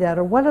want to see that,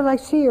 or what did I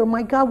see, or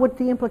my God, what are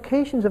the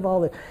implications of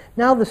all this?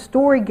 Now the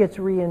story gets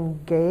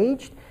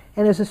re-engaged,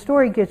 and as the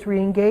story gets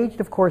re-engaged,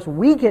 of course,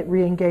 we get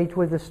re-engaged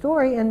with the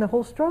story, and the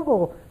whole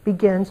struggle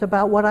begins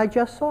about what I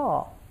just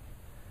saw.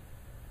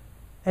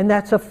 And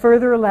that's a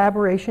further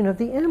elaboration of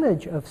the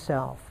image of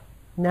self.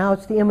 Now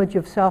it's the image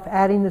of self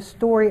adding the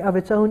story of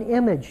its own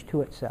image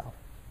to itself.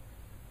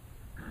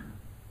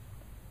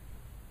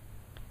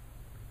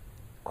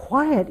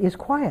 Quiet is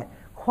quiet.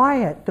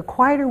 Quiet, the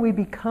quieter we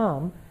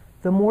become,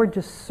 the more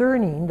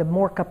discerning, the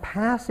more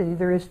capacity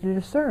there is to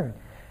discern.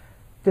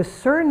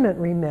 Discernment,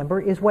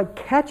 remember, is what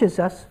catches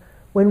us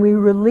when we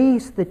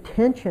release the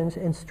tensions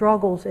and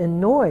struggles and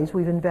noise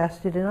we've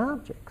invested in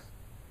objects.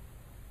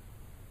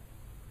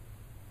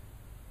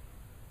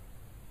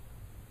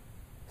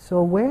 So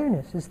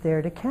awareness is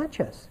there to catch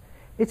us.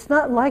 It's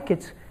not like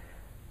it's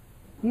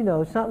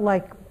not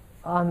like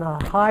on the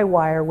high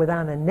wire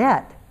without a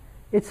net.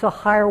 It's a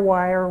high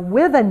wire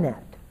with a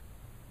net.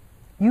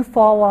 You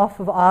fall off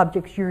of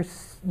objects, you're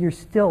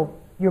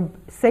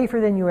safer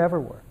than you ever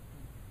were.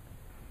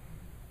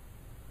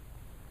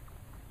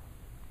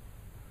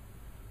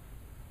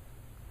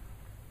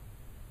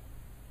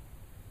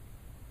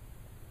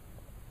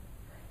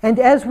 And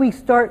as we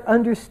start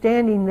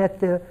understanding that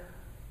the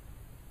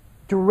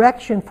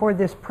direction for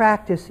this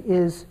practice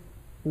is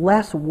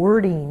less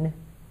wording,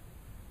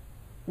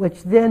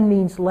 which then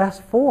means less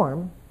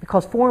form,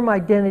 because form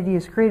identity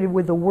is created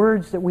with the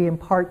words that we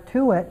impart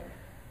to it,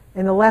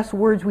 and the less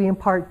words we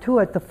impart to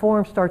it, the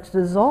form starts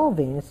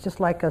dissolving. It's just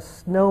like a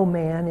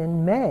snowman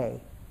in May.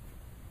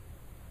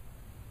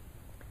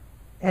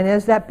 And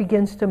as that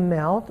begins to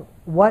melt,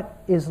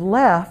 what is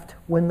left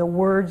when the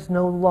words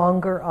no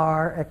longer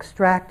are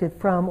extracted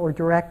from or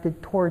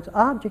directed towards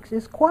objects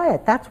is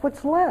quiet. That's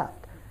what's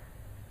left.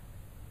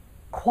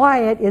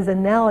 Quiet is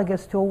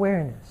analogous to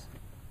awareness.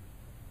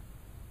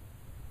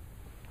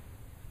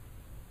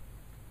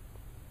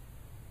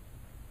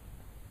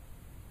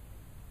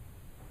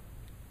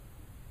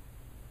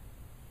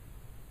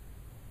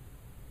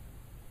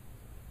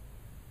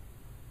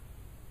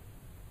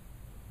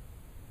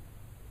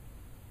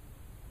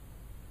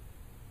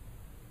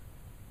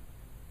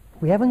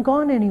 We haven't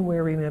gone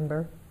anywhere,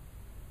 remember.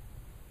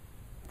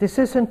 This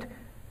isn't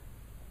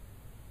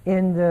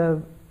in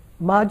the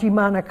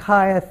Majjhima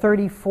Nikaya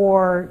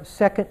 34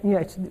 second,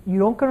 you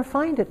don't going to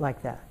find it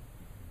like that.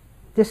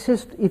 This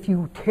is, if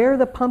you tear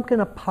the pumpkin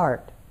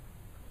apart,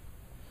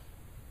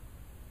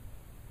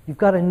 you've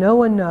got to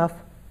know enough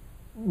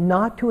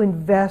not to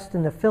invest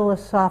in the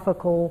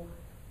philosophical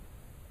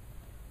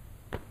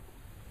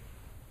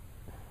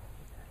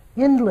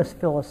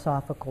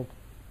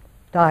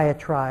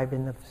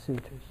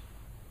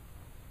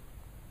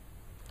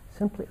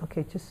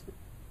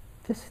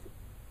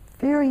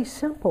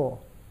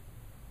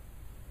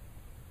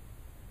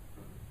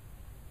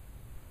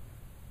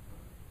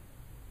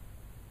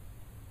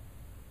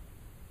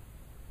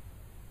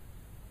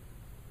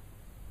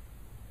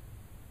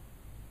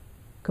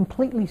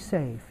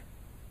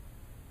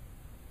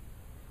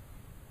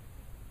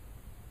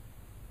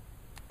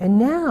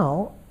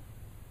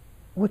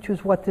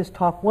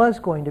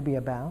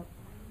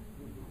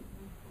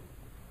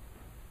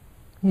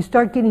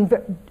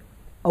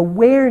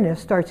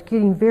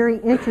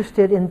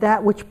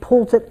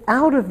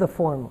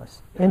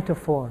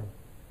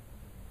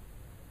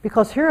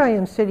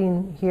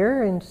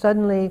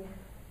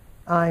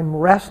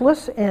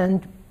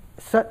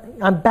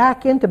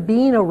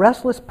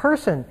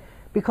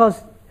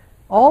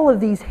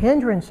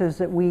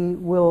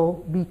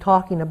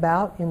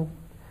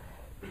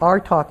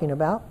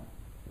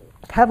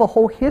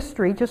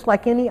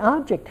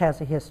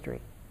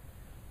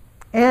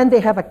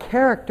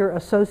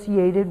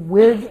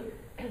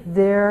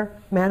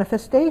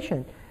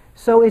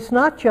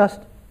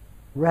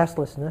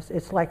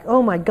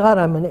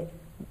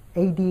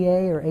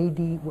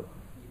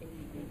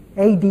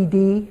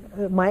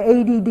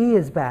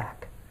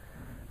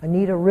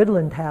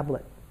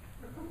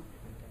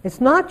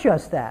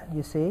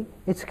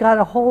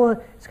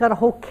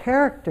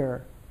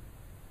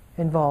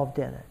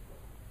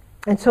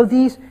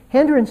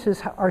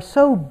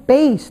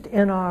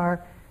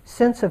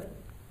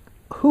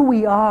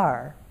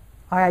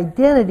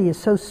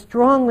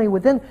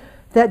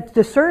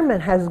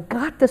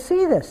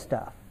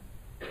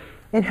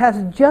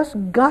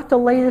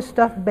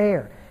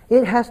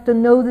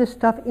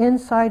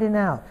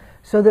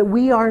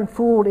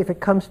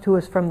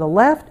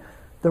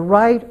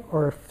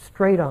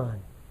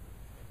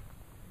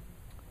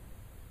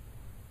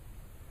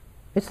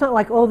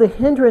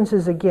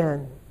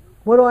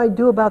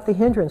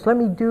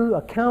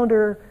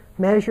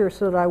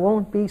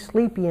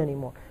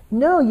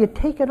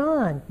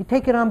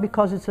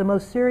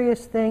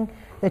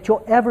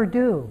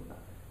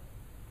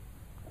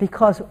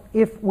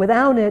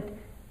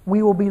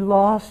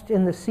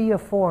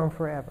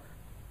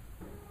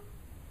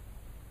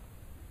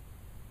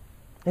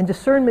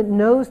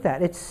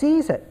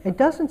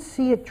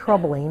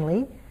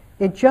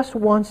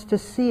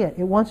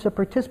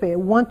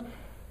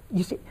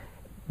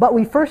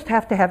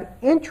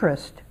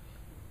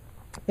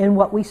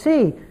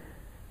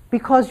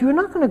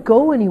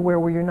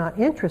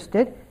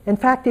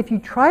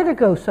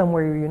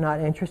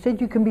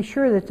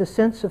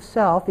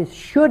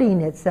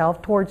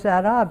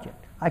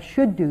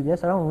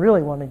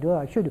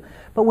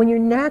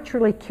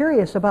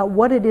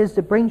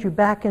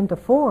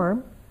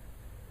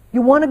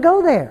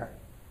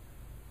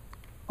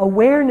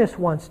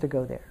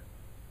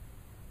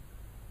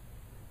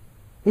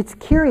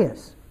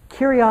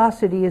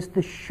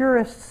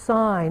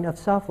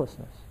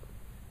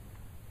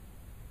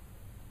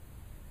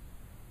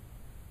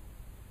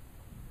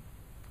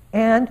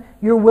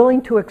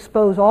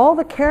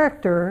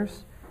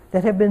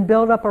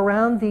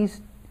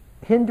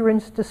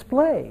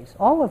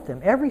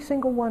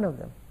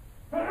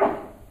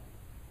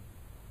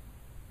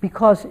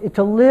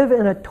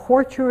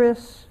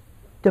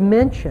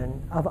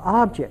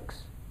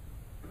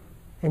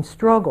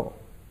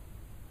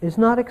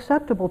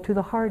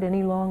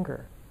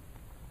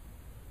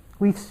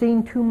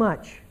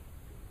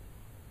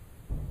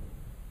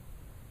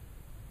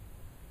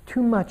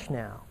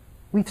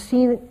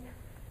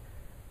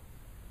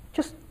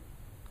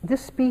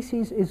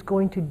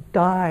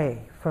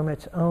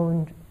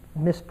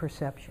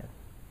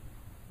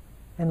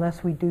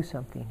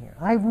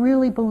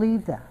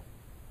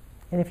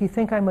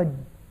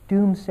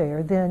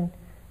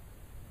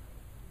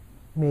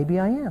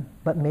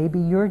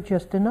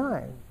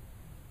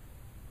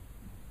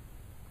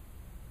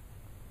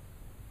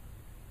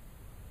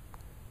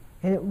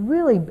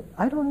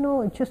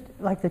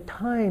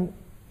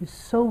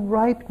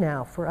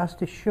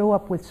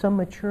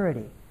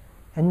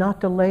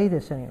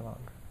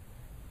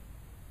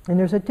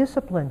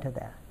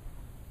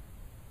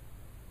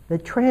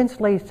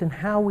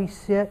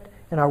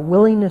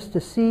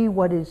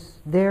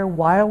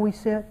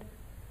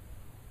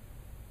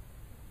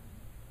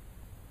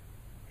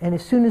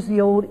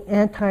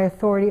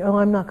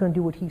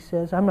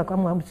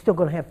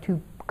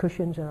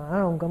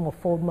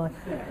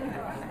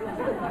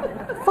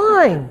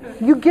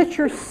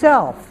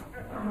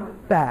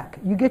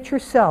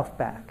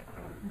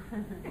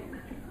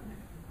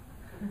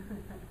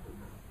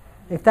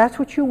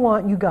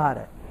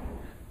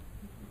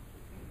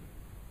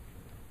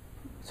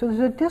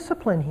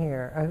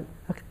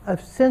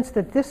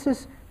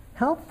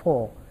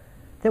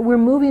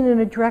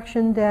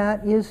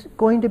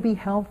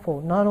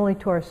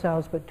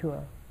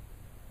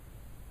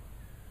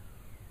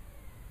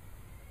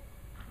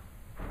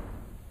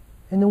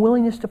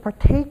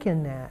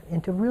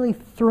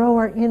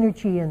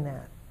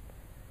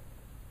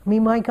I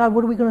mean, my God,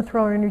 what are we going to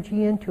throw our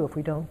energy into if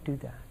we don't do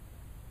that?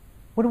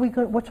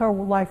 What's our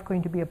life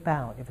going to be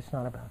about if it's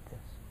not about this?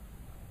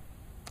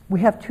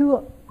 We have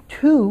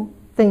two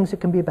things it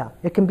can be about.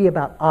 It can be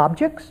about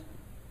objects,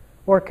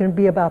 or it can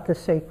be about the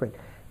sacred.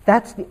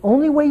 That's the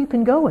only way you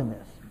can go in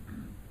this.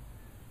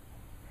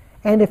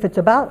 And if it's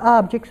about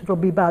objects, it'll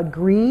be about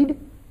greed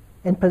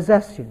and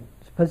possessions.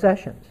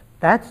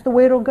 That's the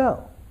way it'll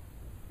go.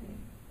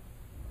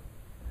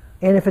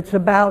 And if it's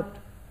about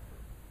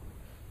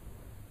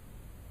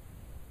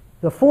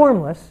the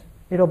formless,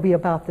 it'll be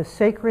about the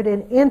sacred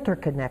and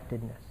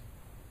interconnectedness.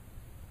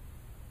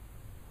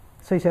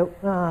 So you say,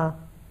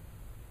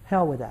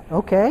 hell with that.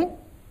 Okay,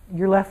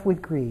 you're left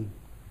with greed.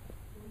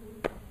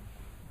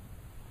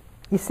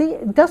 You see,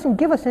 it doesn't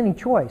give us any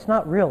choice,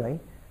 not really.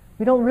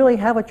 We don't really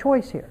have a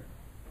choice here.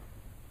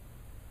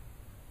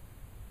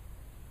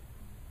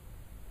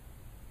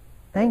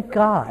 Thank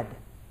God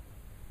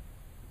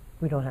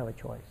we don't have a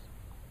choice.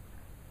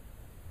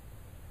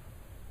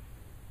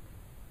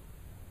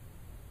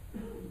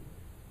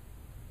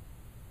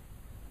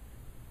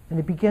 And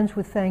it begins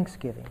with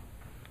thanksgiving. It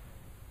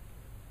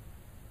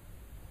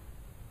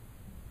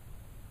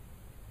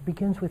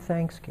begins with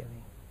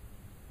thanksgiving.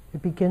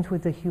 It begins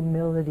with the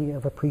humility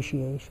of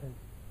appreciation.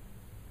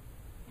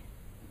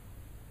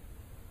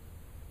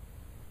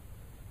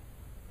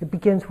 It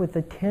begins with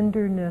the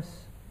tenderness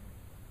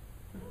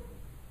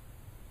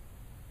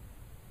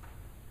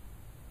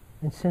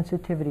and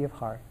sensitivity of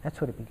heart.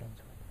 That's what it begins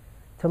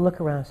with. To look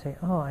around and say,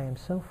 oh, I am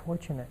so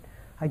fortunate.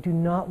 I do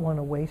not want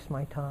to waste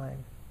my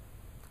time.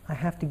 I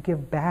have to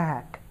give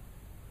back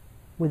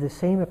with the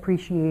same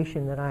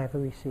appreciation that I have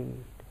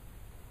received.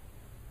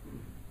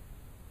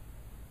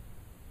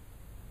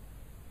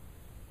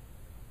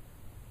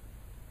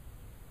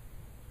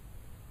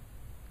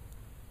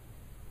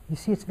 You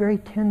see, it's very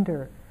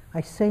tender.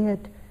 I say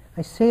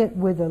it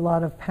with a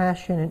lot of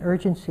passion and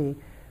urgency,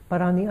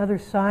 but on the other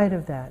side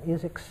of that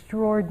is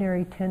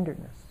extraordinary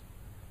tenderness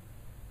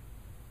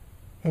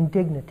and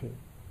dignity.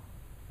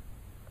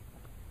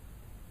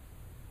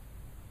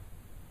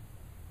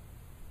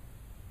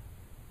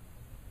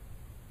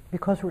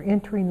 Because we're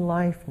entering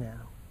life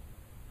now.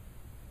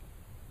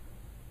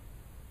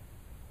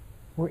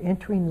 We're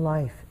entering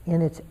life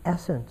in its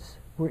essence.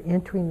 We're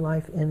entering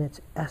life in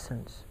its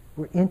essence.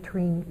 We're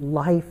entering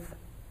life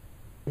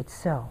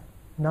itself,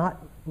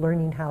 not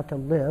learning how to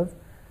live.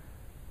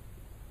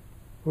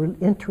 We're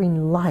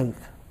entering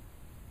life.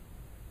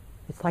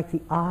 It's like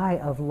the eye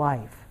of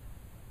life.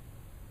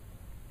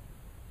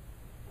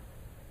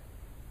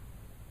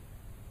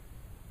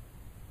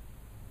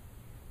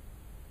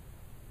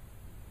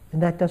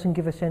 And that doesn't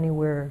give us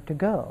anywhere to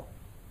go.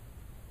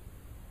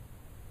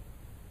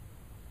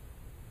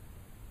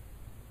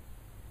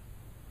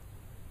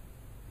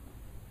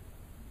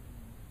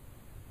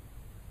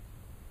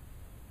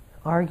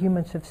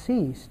 Arguments have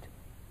ceased.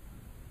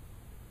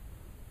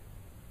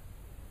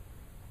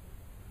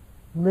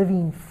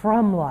 Living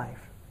from life.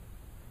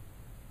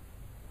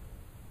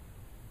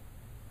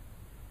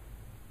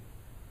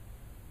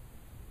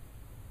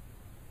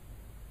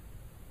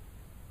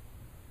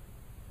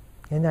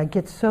 And I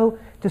get so,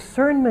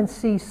 discernment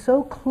sees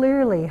so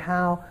clearly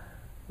how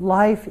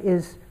life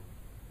is,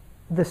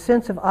 the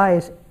sense of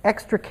I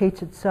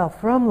extricates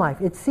itself from life.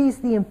 It sees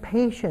the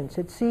impatience,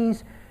 it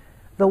sees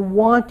the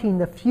wanting,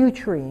 the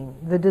futuring,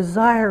 the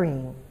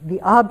desiring, the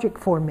object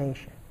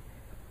formation.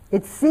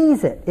 It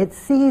sees it,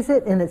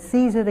 and it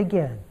sees it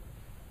again.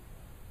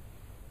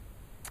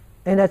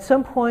 And at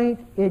some point,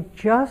 it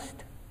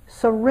just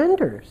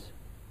surrenders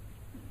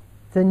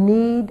the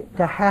need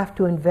to have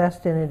to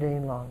invest in it any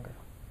longer.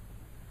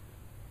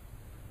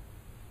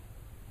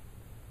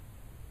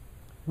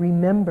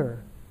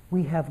 Remember,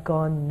 we have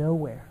gone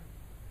nowhere.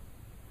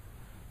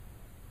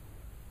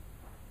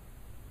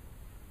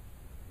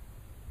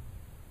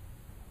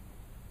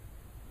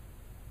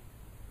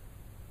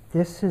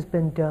 This has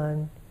been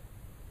done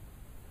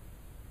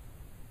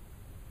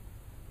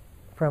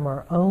from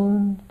our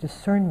own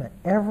discernment.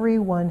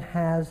 Everyone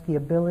has the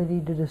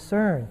ability to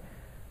discern.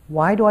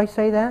 Why do I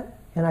say that?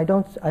 And I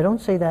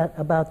don't say that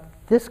about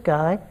this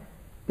guy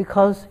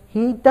because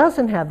he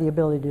doesn't have the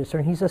ability to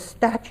discern. He's a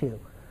statue.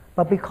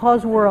 But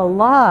because we're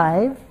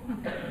alive,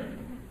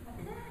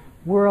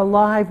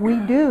 we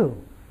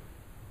do.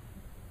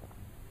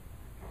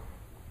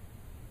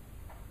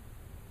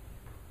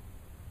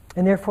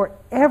 And therefore,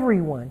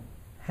 everyone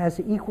has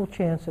an equal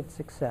chance of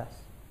success,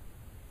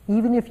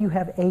 even if you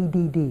have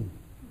ADD.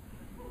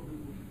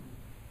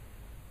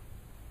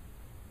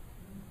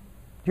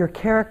 Your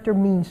character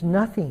means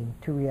nothing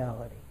to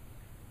reality.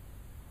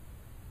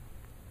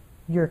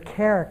 Your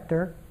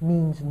character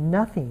means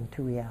nothing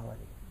to reality.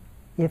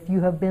 If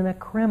you have been a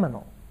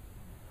criminal,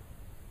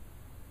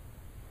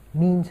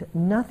 means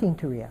nothing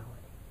to reality.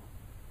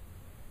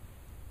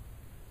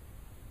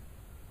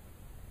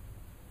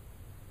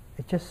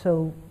 It's just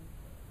so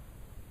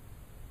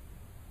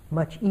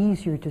much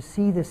easier to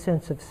see the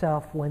sense of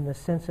self when the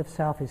sense of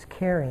self is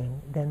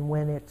caring than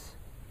when it's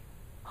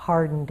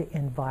hardened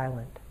and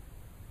violent.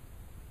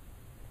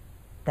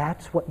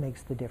 That's what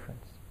makes the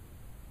difference.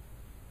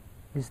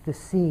 is the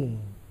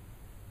seeing.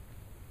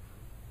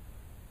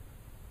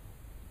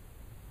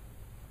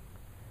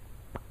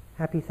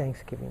 Happy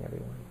Thanksgiving,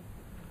 everyone.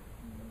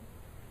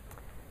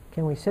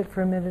 Can we sit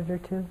for a minute or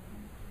two?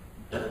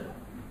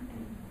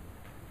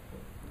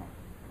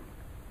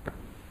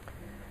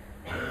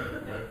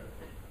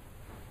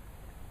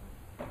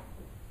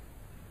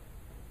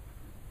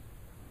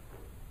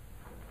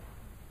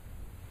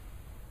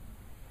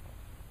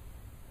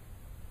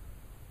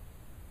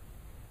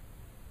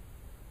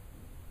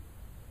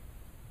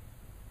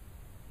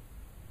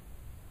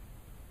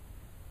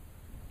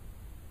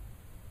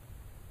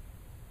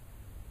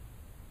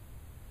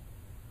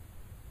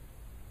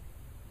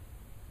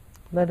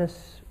 Let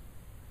us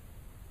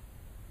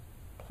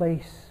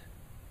place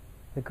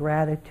the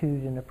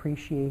gratitude and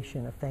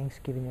appreciation of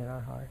Thanksgiving in our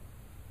heart.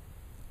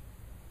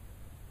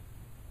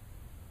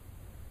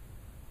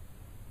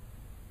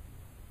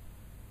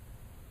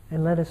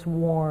 And let us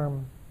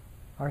warm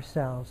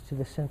ourselves to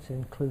the sense of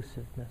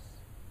inclusiveness.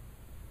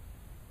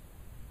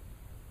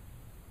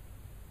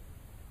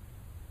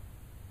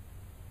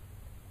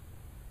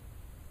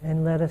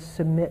 And let us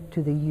submit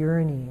to the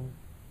yearning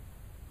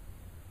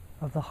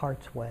of the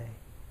heart's way.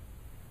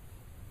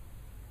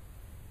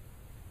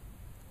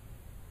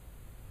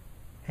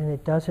 And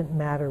it doesn't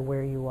matter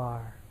where you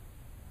are.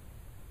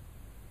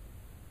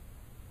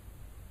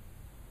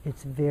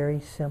 It's very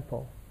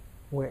simple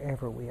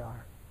wherever we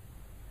are.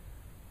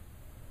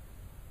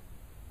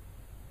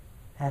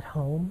 At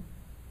home,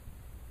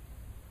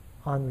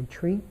 on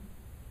retreat,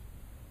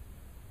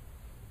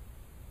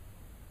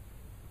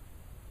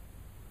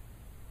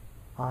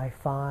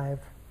 I-5,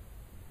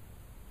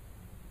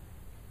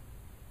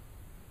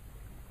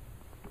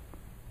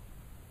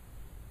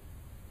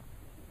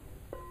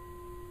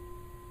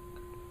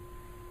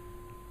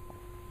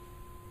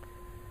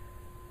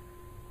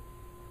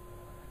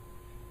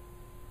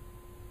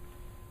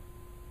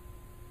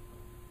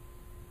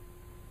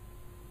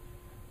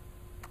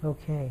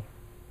 okay.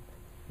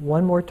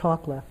 One more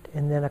talk left,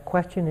 and then a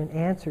question and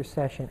answer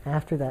session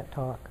after that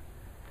talk.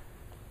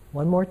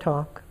 One more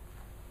talk,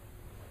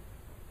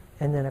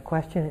 and then a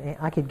question and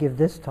I could give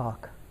this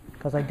talk,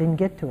 because I didn't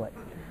get to it.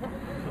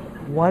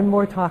 One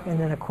more talk, and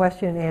then a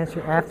question and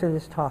answer after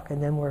this talk,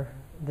 and then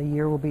the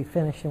year will be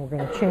finished, and we're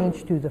going to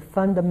change to the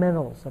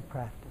fundamentals of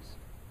practice,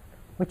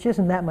 which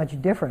isn't that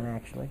much different,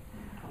 actually,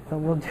 but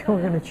we're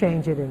going to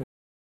change it anyway.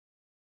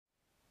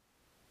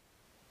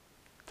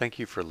 Thank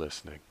you for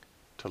listening.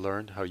 To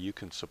learn how you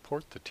can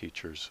support the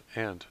teachers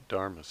and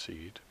Dharma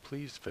Seed,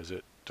 please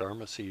visit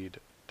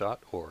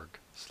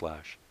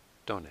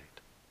dharmaseed.org/donate.